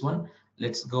save this one,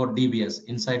 let's go dbs,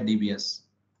 inside dbs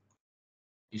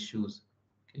issues.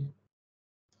 Okay,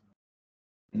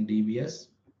 in dbs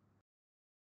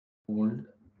hold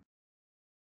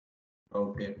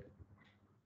routed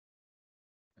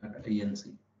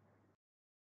enc.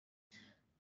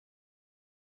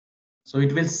 So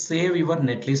it will save your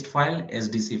netlist file,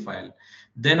 SDC file.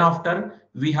 Then after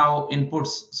we have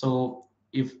inputs. So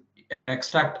if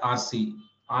extract RC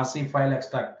file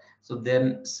extract, so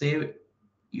then save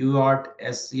UART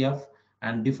SCF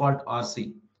and default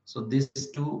RC. So these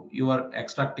two you are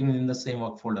extracting in the same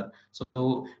work folder.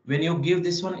 So when you give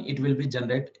this one, it will be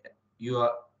generate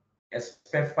your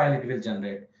SPEF file, it will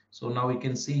generate. So now we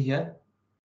can see here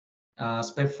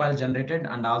spec file generated,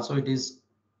 and also it is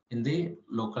in the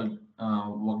local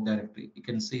work directory. You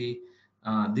can see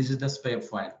this is the spec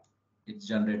file, it's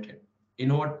generated.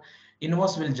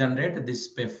 Inverse will generate this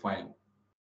spec file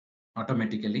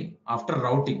automatically after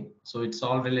routing. So it's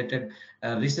all related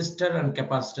resistor and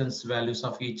capacitance values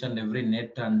of each and every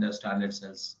net and standard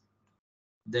cells.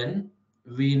 Then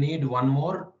we need one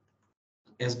more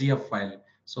SDF file.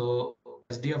 So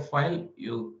SDF file,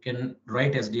 you can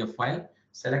write SDF file,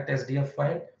 select SDF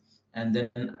file, and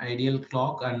then ideal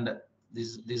clock, and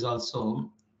this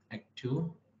also active.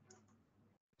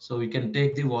 So we can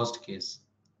take the worst case,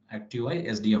 active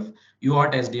SDF. You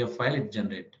want SDF file, it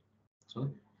generate.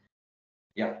 So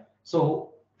yeah,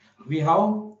 so we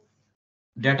have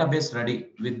database ready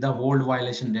with the hold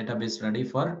violation database ready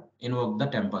for invoke the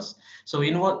tempest. So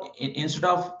instead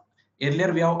of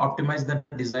earlier we have optimized the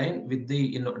design with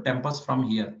the tempest from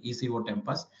here, ECO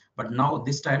tempest, but now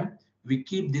this time we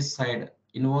keep this side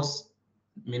invoke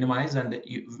minimize, and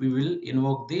we will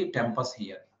invoke the tempest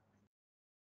here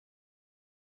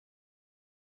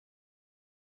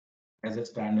as a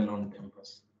standalone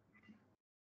tempest.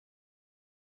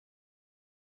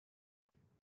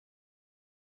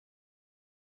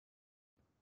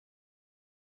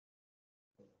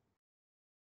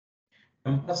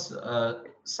 Tempest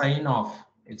sign off,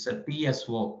 it's a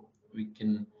PSO. We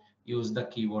can use the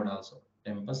keyword also,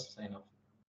 tempest sign off.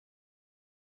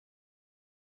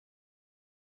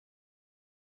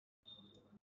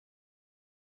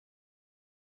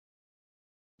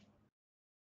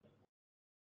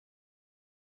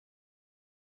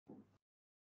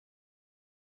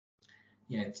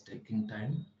 Yeah, it's taking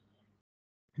time.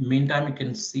 Meantime, you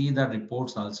can see the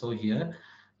reports also here.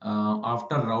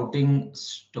 After routing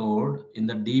stored in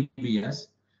the DBS,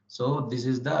 so this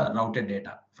is the routed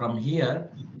data. From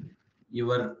here,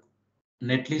 your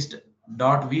netlist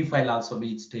 .v file also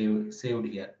be saved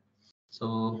here.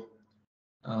 So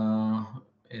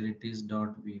here it is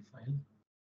 .v file.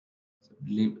 So,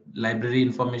 library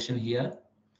information here,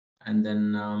 and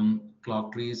then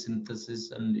clock tree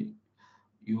synthesis and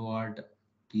UART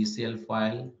TCL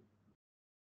file.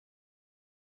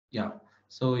 Yeah,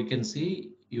 so you can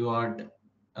see you are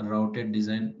a routed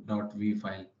design.v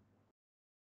file.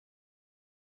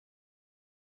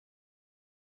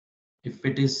 If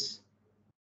it is,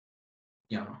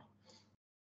 yeah,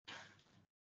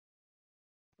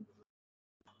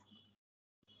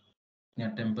 yeah,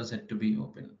 temper set to be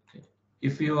open. Okay.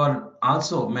 If you are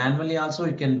also manually, also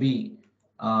you can be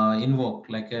invoke,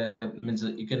 like a, means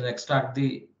you can extract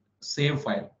the save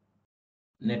file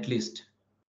netlist.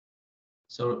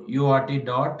 So URT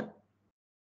dot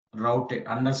routed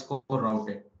underscore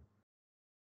routed.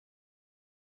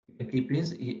 Keep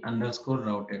is underscore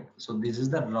routed. So this is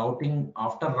the routing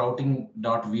after routing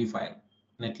dot v file,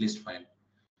 netlist file.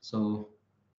 So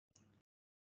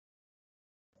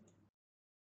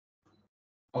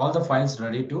all the files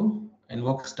ready to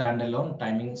invoke standalone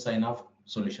timing sign off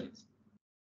solutions.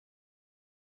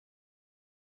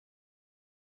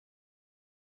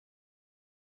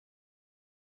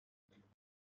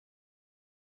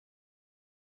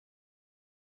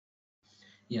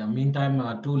 Yeah,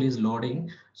 meantime, tool is loading.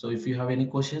 So if you have any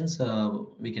questions,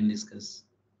 we can discuss.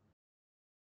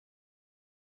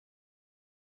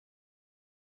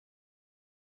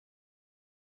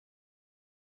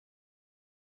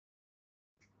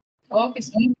 Okay,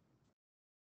 sir.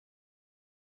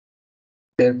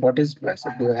 Dear participants,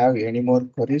 do you have any more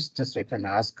queries? Just you can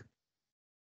ask.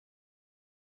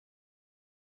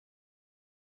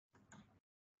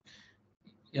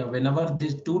 Yeah, whenever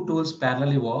these two tools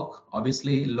parallelly work,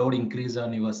 obviously load increase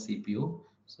on your CPU.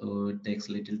 So it takes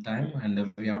little time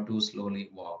and we have to slowly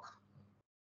walk.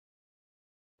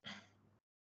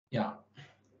 Yeah,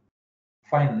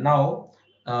 fine. Now,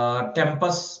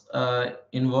 Tempest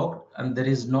invoked, and there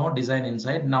is no design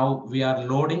inside. Now we are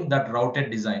loading that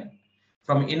routed design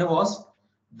from Innovos,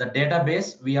 the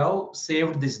database. We have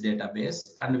saved this database,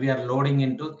 and we are loading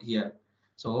into here.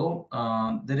 So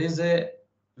there is a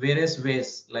various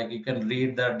ways, like you can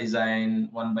read the design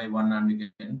one by one, and you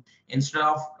can, instead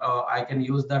of I can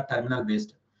use the terminal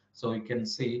based. So you can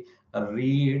see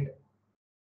read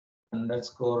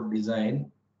underscore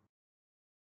design,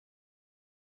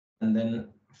 and then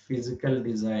physical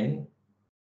design,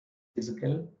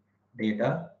 physical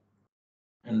data,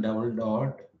 and double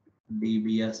dot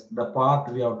dbs, the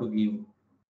path we have to give.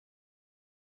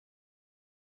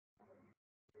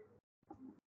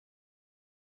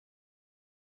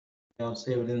 We have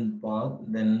saved in path,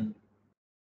 then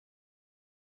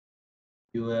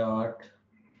uart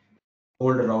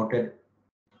old routed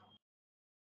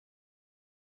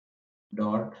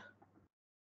dot,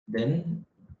 then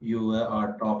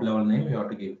uart top level name you have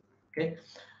to give. Okay,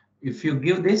 if you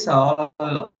give this all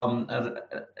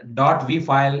dot v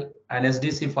file and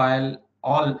sdc file,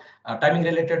 all timing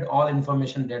related all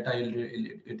information data,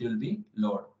 it will be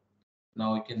load.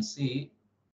 Now you can see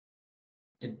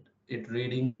it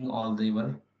reading all the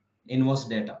your invoice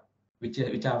data, which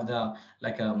have the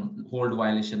like hold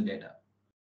violation data.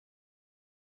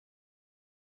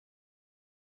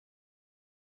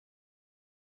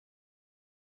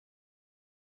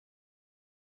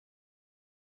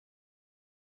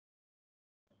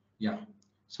 Yeah,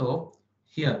 so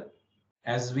here,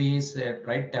 as we said,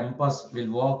 right, Tempest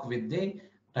will work with the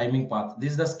timing path.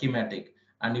 This is the schematic,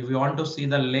 and if you want to see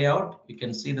the layout, you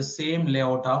can see the same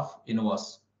layout of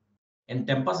inverse in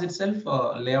Tempest itself,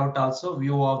 layout also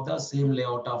view of the same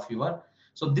layout of your.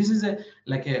 So this is a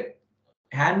like a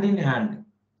hand in hand.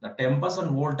 The Tempest and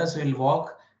Voltus will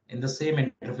work in the same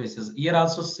interfaces. Here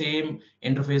also same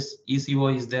interface ECO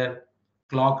is there,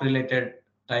 clock related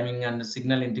timing and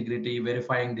signal integrity,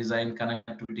 verifying design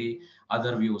connectivity,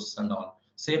 other views and all.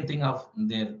 Same thing of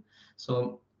there.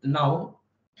 So now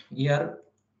here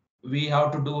we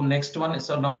have to do next one.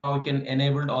 So now we can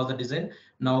enable all the design.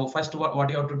 Now first what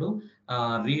you have to do,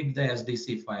 read the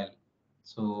SDC file.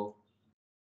 So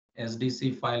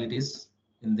SDC file, it is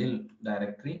in the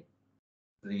directory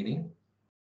reading.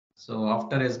 So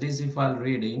after SDC file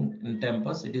reading in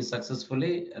Tempest, it is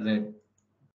successfully read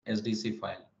SDC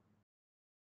file.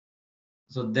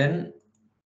 So then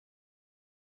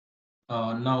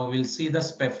now we'll see the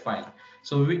spec file.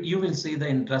 So you will see the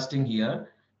interesting here.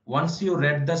 Once you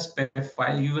read the spec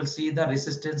file, you will see the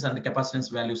resistance and capacitance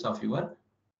values of your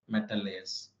metal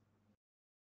layers.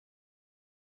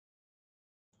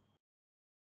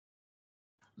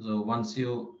 So once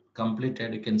you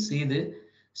completed, you can see the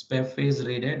spec is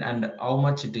read and how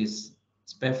much it is.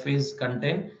 Spec is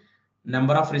contain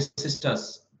number of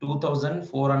resistors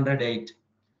 2408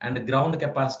 and ground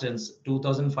capacitance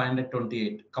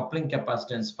 2528, coupling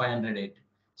capacitance 508.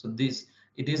 So this,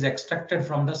 it is extracted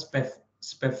from the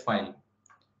spec file,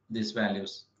 these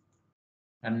values.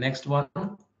 And next one,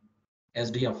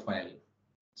 SDF file.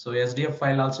 So SDF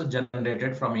file also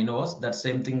generated from Innovos, that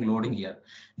same thing loading here.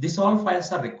 These all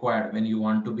files are required when you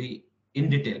want to be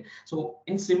in detail. So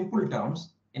in simple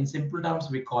terms,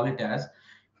 we call it as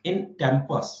in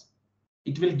Tempest,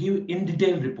 it will give in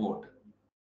detail report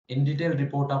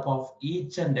of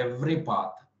each and every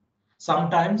path.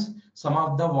 Sometimes some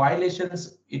of the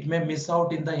violations it may miss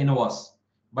out in the Innovos,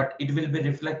 but it will be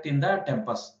reflect in the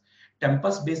Tempest.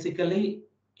 Tempest basically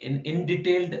in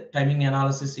detailed timing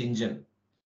analysis engine,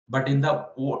 but in the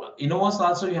Innovos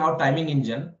also you have timing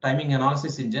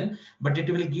analysis engine, but it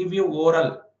will give you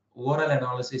oral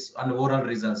analysis and oral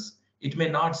results. It may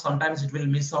not, sometimes it will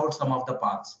miss out some of the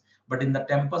paths, but in the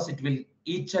Tempest it will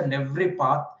each and every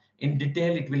path in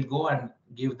detail, it will go and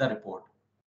give the report.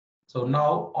 So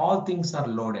now all things are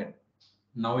loaded.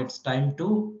 Now it's time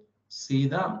to see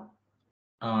the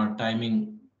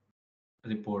timing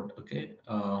report. Okay,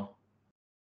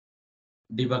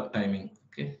 debug timing.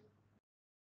 Okay,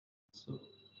 so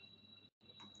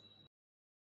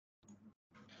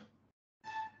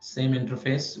same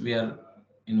interface, we are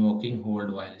invoking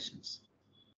hold violations.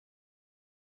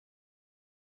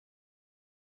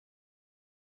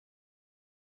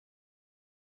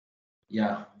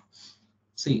 Yeah,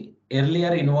 see,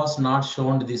 earlier it was not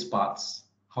shown these paths.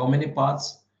 How many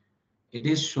paths? It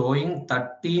is showing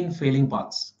 13 failing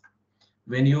paths.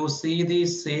 When you see the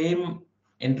same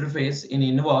interface in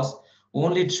inverse,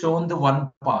 only it's shown the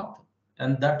one path,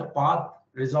 and that path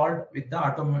resolved with the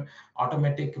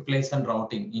automatic place and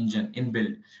routing engine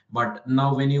inbuilt. But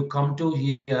now when you come to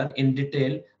here in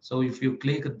detail, so if you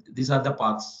click, these are the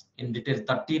paths in detail,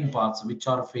 13 paths which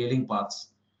are failing paths.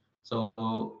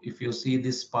 So if you see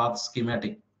this path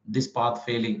schematic, this path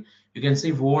failing, you can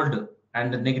see old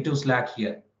and negative slack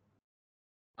here.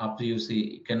 Up you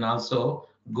see, you can also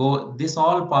go, this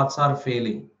all paths are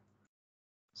failing.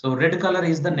 So red color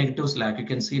is the negative slack. You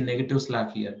can see negative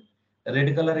slack here.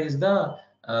 Red color is the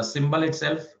symbol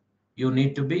itself. You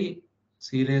need to be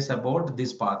serious about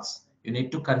these paths. You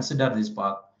need to consider this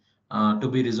path to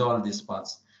be resolved these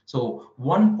paths. So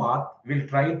one path will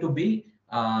try to be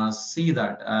see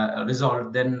that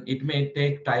resolved. Then it may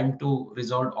take time to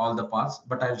resolve all the paths,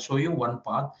 but I'll show you one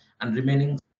path and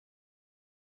remaining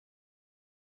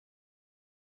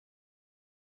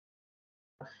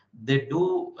they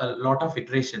do a lot of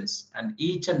iterations, and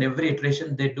each and every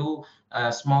iteration they do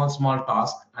a small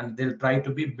task, and they'll try to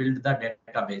be build the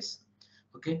database.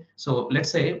 Okay, so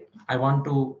let's say I want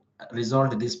to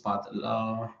resolve this path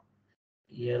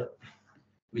here,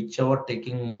 whichever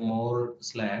taking more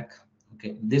slack.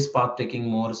 Okay, this path taking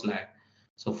more slack.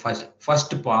 So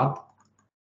first path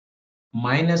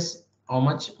minus how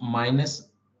much, minus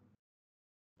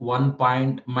 1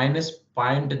 point, minus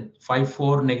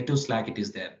 0.54 negative slack it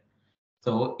is there.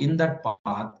 So in that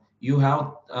path, you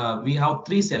have we have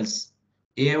three cells: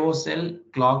 AO cell,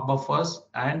 clock buffers,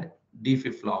 and D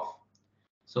flip-flop.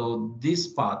 So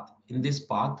this path, in this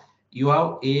path, you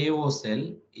have AO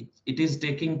cell. It is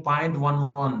taking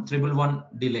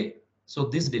 0.11 delay. So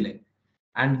this delay,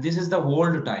 and this is the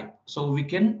old type. So we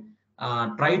can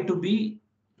try to be,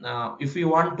 if you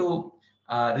want to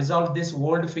resolve this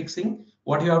old fixing,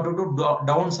 what you have to do,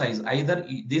 downsize either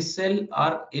this cell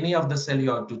or any of the cell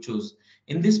you have to choose.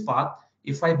 In this path,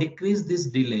 if I decrease this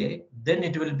delay, then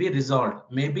it will be resolved.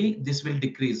 Maybe this will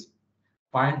decrease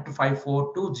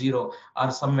 0.54 to 0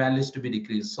 or some values to be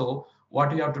decreased. So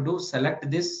what you have to do, select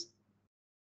this.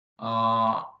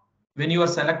 Uh, when you are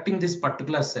selecting this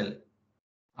particular cell,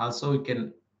 also you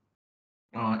can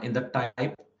in the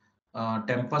type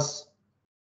tempus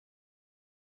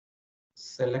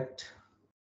select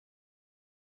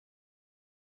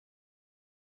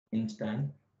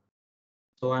instant.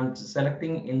 So I'm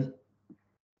selecting in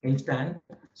instant.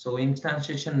 So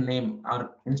instantiation name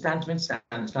or instance means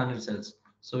standard cells.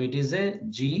 So it is a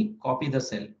G, copy the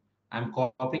cell. I'm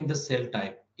copying the cell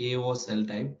type, AO cell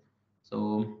type.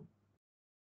 So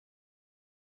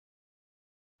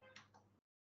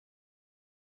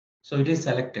it is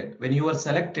selected. When you are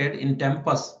selected in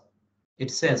tempus,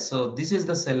 it says, so this is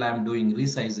the cell I'm doing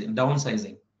resizing,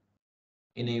 downsizing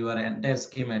in your entire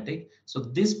schematic. So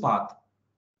this path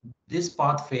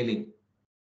failing.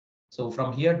 So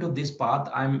from here to this path,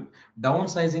 I'm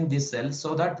downsizing this cell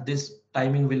so that this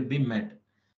timing will be met.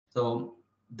 So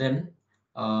then,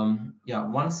 yeah,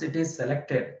 once it is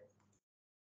selected,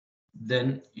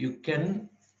 then you can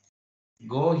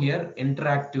go here,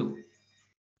 interactive,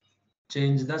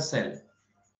 change the cell.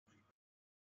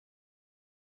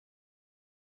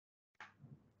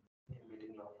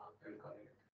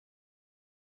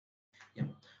 Yeah,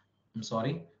 I'm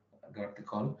sorry, I got the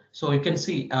call. So you can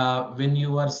see when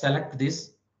you are select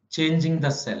this, changing the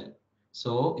cell.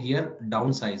 So here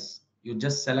downsize, you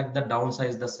just select the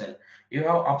downsize the cell. You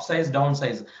have upsize,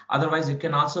 downsize. Otherwise, you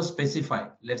can also specify.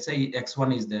 Let's say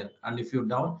X1 is there, and if you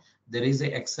down, there is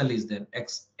a XL is there.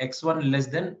 X1 less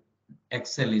than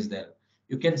XL is there.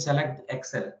 You can select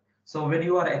XL. So when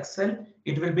you are XL,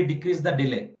 it will be decrease the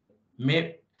delay.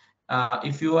 May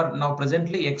if you are now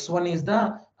presently X1 is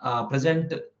the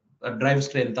present drive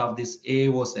strength of this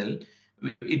AO cell,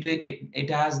 it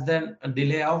has then a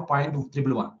delay of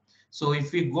 0.111. So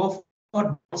if we go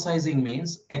for downsizing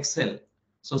means Excel.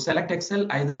 So select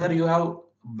Excel, either you have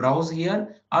browse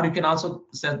here, or you can also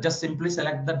just simply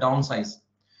select the downsize.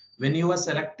 When you are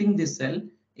selecting this cell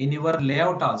in your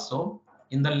layout also,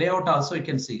 in the layout also you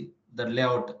can see the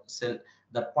layout cell,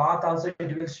 the path also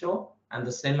it will show, and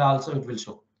the cell also it will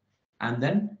show. And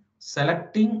then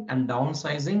selecting and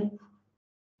downsizing,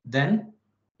 then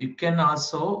you can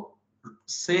also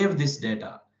save this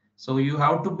data. So you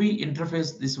have to be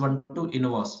interface this one to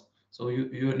inverse. So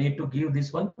you need to give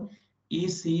this one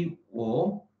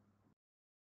ECO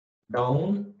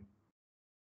down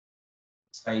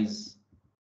size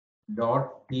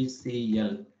dot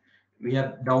TCL. We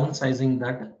are downsizing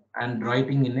that and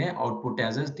writing in a output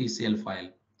as a TCL file.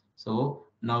 So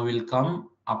now we'll come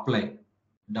apply,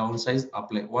 downsize,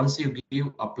 apply. Once you give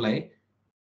apply,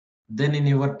 then in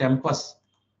your tempus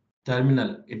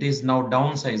terminal, it is now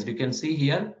downsized. You can see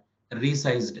here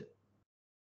resized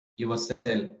your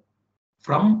cell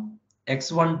from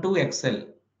X1 to XL.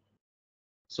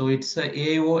 So it's a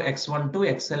AO X1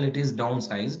 to XL, it is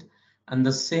downsized. And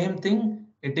the same thing,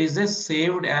 it is a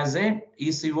saved as a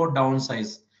ECO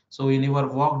downsize. So in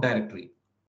your work directory.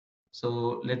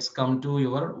 So let's come to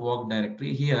your work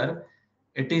directory here.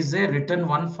 It is a written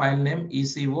one file name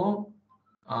ECO.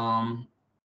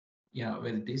 Yeah,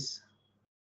 where it is.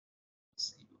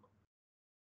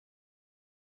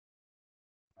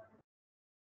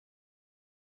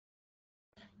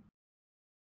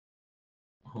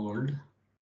 Hold.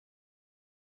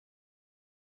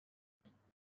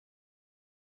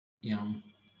 Yeah.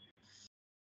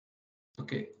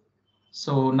 Okay.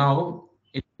 So now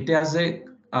it has a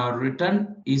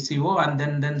return ECO and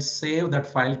then save that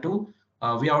file to.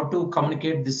 We have to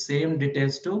communicate the same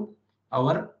details to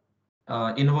our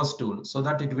inverse tool so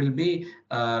that it will be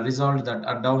resolved that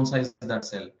downsize that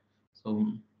cell.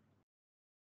 So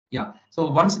yeah. So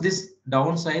once this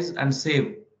downsize and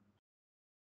save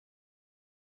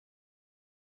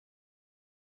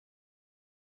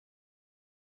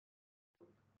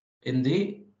in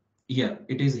the here,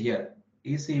 it is here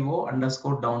ECO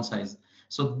underscore downsize.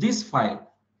 So this file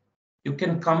you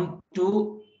can come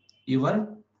to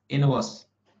your inverse.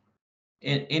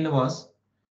 Inverse,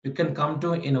 you can come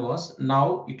to inverse.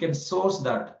 Now you can source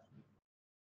that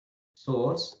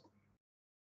source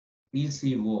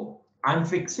ECO. I'm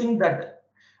fixing that,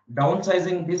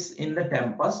 downsizing this in the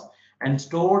Tempest and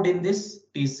stored in this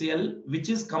TCL, which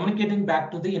is communicating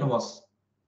back to the inverse.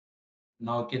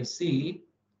 Now you can see,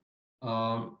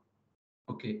 um,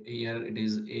 okay, here it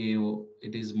is AO,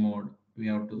 it is mode. We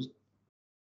have to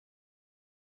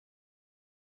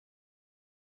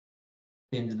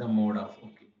change the mode of,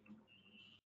 okay,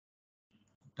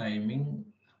 timing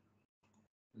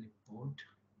report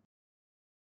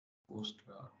post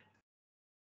route.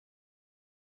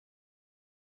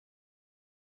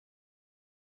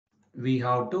 We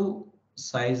have to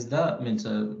size the means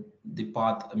the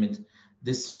path means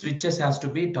this switches has to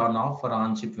be turned off for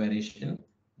on chip variation,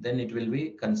 then it will be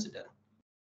considered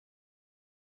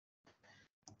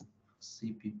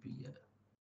CPP.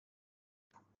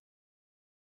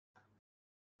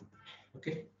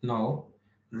 Okay, now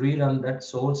rerun that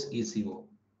source ECO.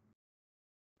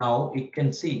 Now you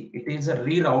can see it is a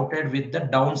rerouted with the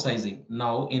downsizing.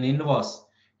 Now in inverse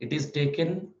it is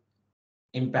taken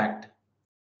impact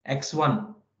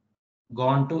X1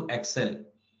 gone to Excel.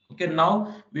 Okay,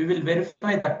 now we will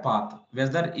verify that path,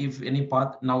 whether if any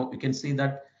path, now you can see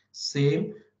that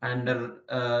same and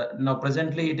now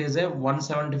presently it is a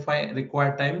 175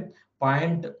 required time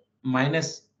point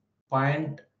minus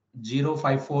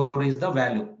 0.054 is the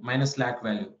value minus slack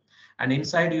value, and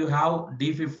inside you have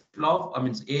D flip flop, I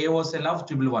mean AO cell of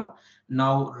triple one.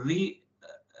 Now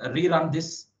rerun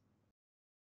this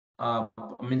uh,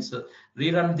 means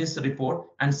rerun this report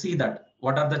and see that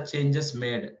what are the changes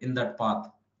made in that path,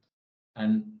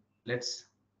 and let's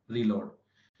reload.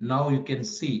 Now you can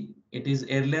see it is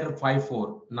earlier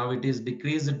 5.4, now it is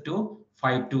decreased to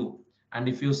 5.2, and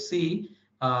if you see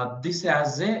this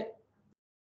has a,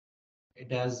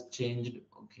 it has changed.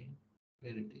 Okay,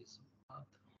 where it is path.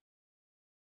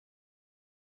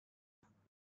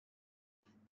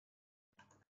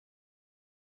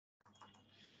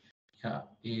 Yeah,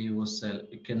 AO cell,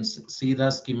 you can see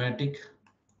the schematic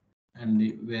and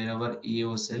wherever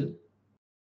EO cell.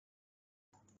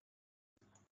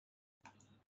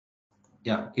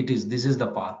 Yeah, it is, this is the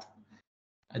path.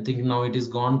 I think now it is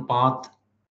gone path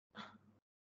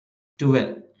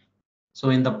 12. So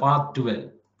in the path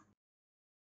 12,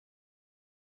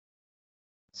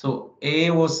 so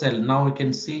AO cell, now we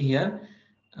can see here.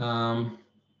 Okay,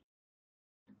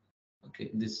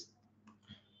 this,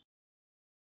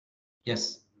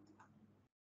 yes.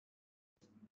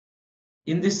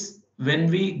 In this, when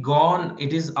we gone,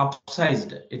 it is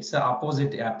upsized. It's the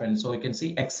opposite happened. So you can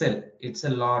see Excel, it's a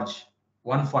large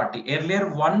 140.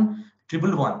 Earlier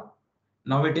 1,111.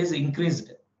 Now it is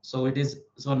increased. So it is,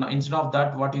 so now instead of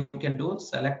that, what you can do,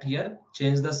 select here,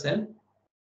 change the cell,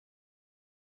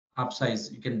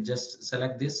 upsize. You can just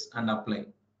select this and apply.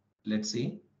 Let's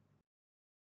see.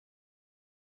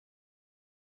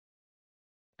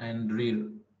 And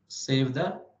save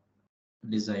the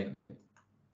design.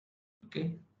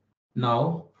 Okay.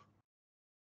 Now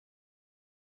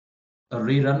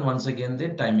rerun once again the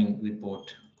timing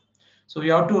report. So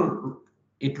you have to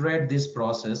iterate this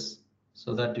process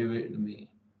so that you will be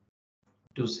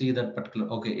to see that particular.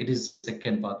 Okay, it is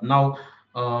second path. Now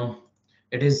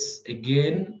it is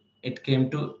again, it came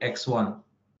to X1.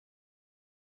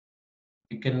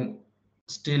 You can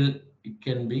still, it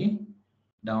can be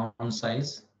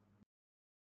downsize.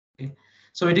 Okay.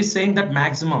 So it is saying that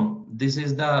maximum. This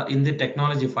is the in the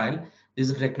technology file. This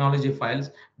is technology files.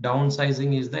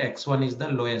 Downsizing is the X1 is the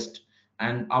lowest,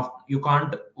 and you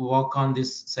can't work on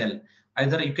this cell.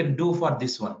 Either you can do for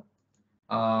this one,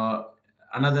 uh,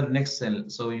 another next cell.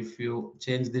 So if you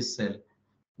change this cell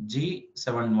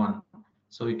G71,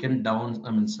 so you can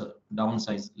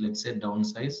downsize. Let's say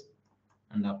downsize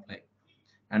and apply.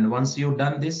 And once you've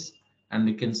done this, and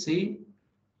you can see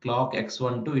clock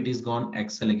X12, it is gone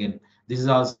XL again. This is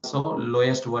also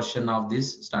lowest version of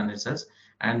this standard cells.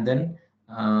 And then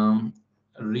um,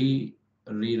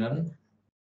 rerun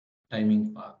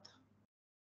timing path.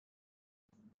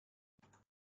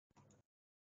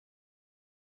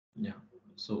 Yeah.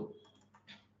 So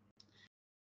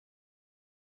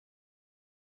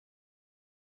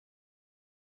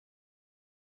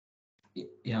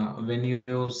yeah, when you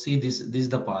see this is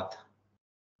the path.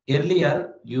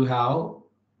 Earlier you have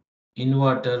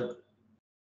inverter.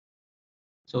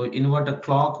 So inverter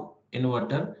clock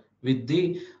inverter with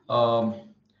the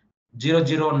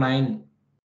 009.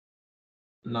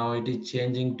 Now it is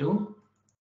changing to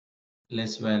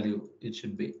less value. It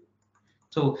should be.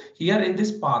 So here in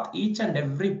this path, each and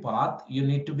every path, you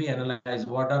need to be analyzed.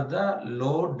 What are the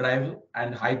low drive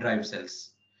and high drive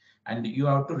cells? And you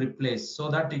have to replace so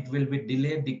that it will be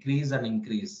delay, decrease, and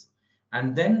increase.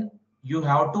 And then you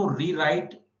have to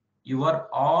rewrite your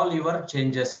all your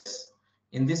changes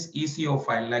in this ECO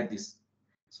file like this.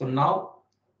 So now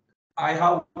I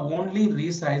have only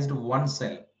resized one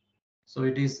cell. So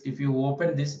it is, if you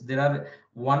open this, there are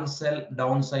one cell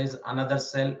downsize, another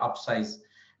cell upsize.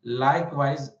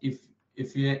 Likewise, if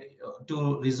you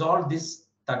to resolve this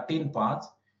 13 paths,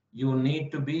 you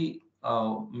need to be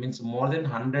means more than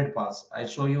 100 paths. I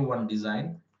show you one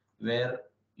design where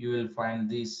you will find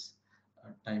this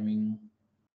timing.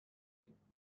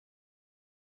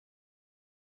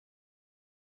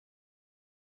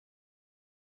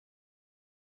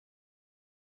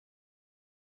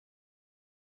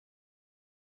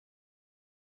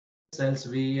 Cells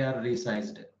we are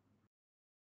resized.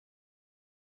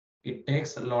 It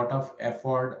takes a lot of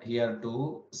effort here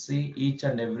to see each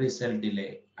and every cell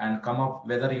delay and come up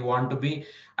whether you want to be.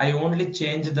 I only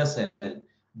change the cell.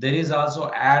 There is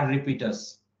also add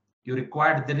repeaters. You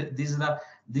required this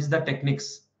is the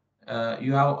techniques.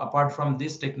 You have, apart from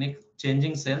this technique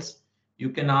changing cells,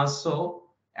 you can also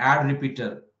add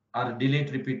repeater or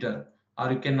delete repeater,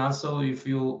 or you can also, if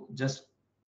you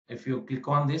click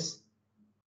on this,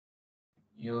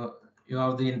 you you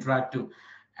have the interactive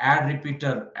add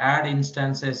repeater, add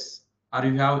instances, or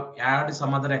you have add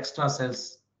some other extra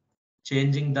cells,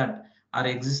 changing that, or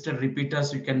existed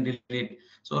repeaters you can delete.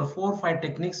 So 4 or 5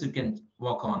 techniques you can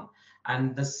work on.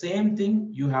 And the same thing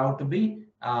you have to be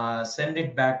send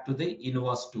it back to the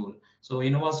inverse tool. So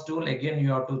inverse tool, again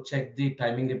you have to check the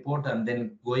timing report, and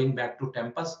then going back to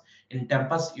tempest. In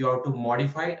tempest you have to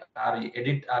modify or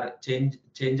edit or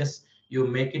changes. You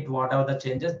make it whatever the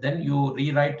changes, then you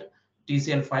rewrite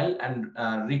TCL file and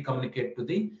recommunicate to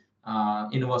the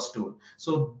inverse tool.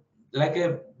 So like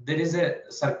there is a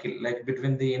circle, like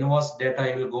between the inverse data,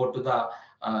 you will go to the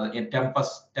in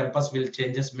tempest will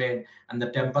changes made, and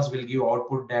the tempest will give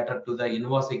output data to the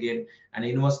inverse again, and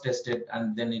inverse tested,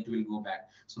 and then it will go back.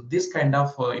 So this kind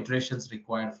of iterations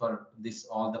required for this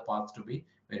all the paths to be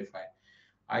verified.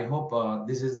 I hope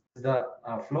this is the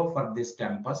flow for this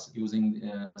tempest using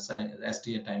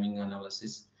STA timing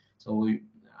analysis. So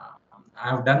I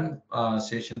have done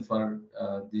session for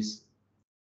this.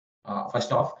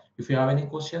 First off, if you have any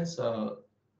questions,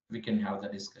 we can have the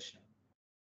discussion.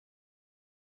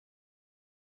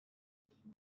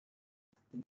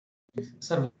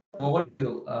 Sir, over to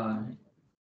you.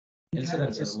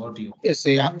 Elsaran, sir, Yes, over to you. yes,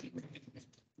 yeah.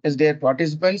 Yes, dear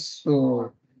participants.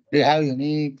 So, do you have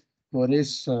any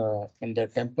queries in the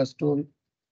Tempest tool?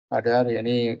 Are there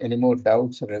any more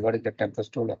doubts regarding the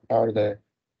Tempest tool or the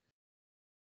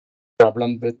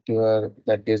problem with your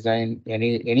the design?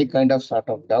 Any kind of sort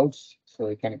of doubts? So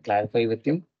we can clarify with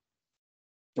you.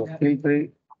 So feel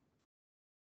free.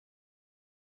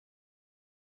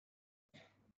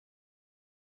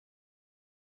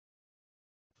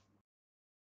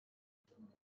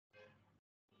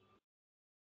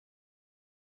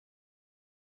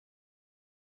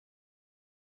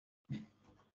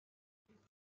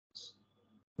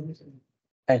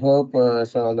 I hope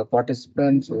so. The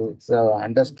participants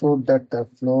understood that the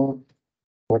flow,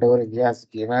 whatever he has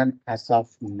given as of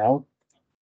now.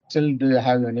 Still, do you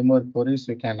have any more queries?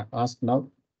 We can ask now.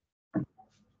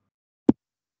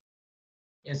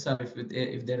 Yes, sir.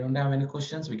 If they don't have any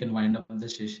questions, we can wind up the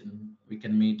session. We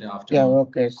can meet Yeah, afternoon.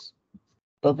 okay.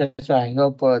 Okay, so I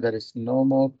hope there is no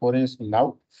more queries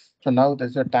now. So now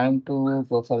there's a time to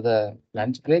go for the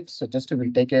lunch break. So just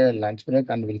we'll take a lunch break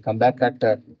and we'll come back at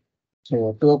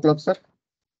so 2 o'clock, sir.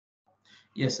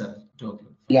 Yes, sir. 2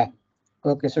 o'clock. Fine. Yeah.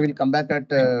 Okay. So we'll come back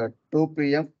at Thank, 2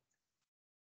 p.m.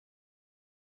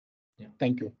 yeah.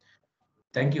 Thank you.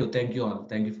 Thank you. Thank you all.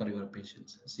 Thank you for your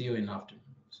patience. See you in afternoon.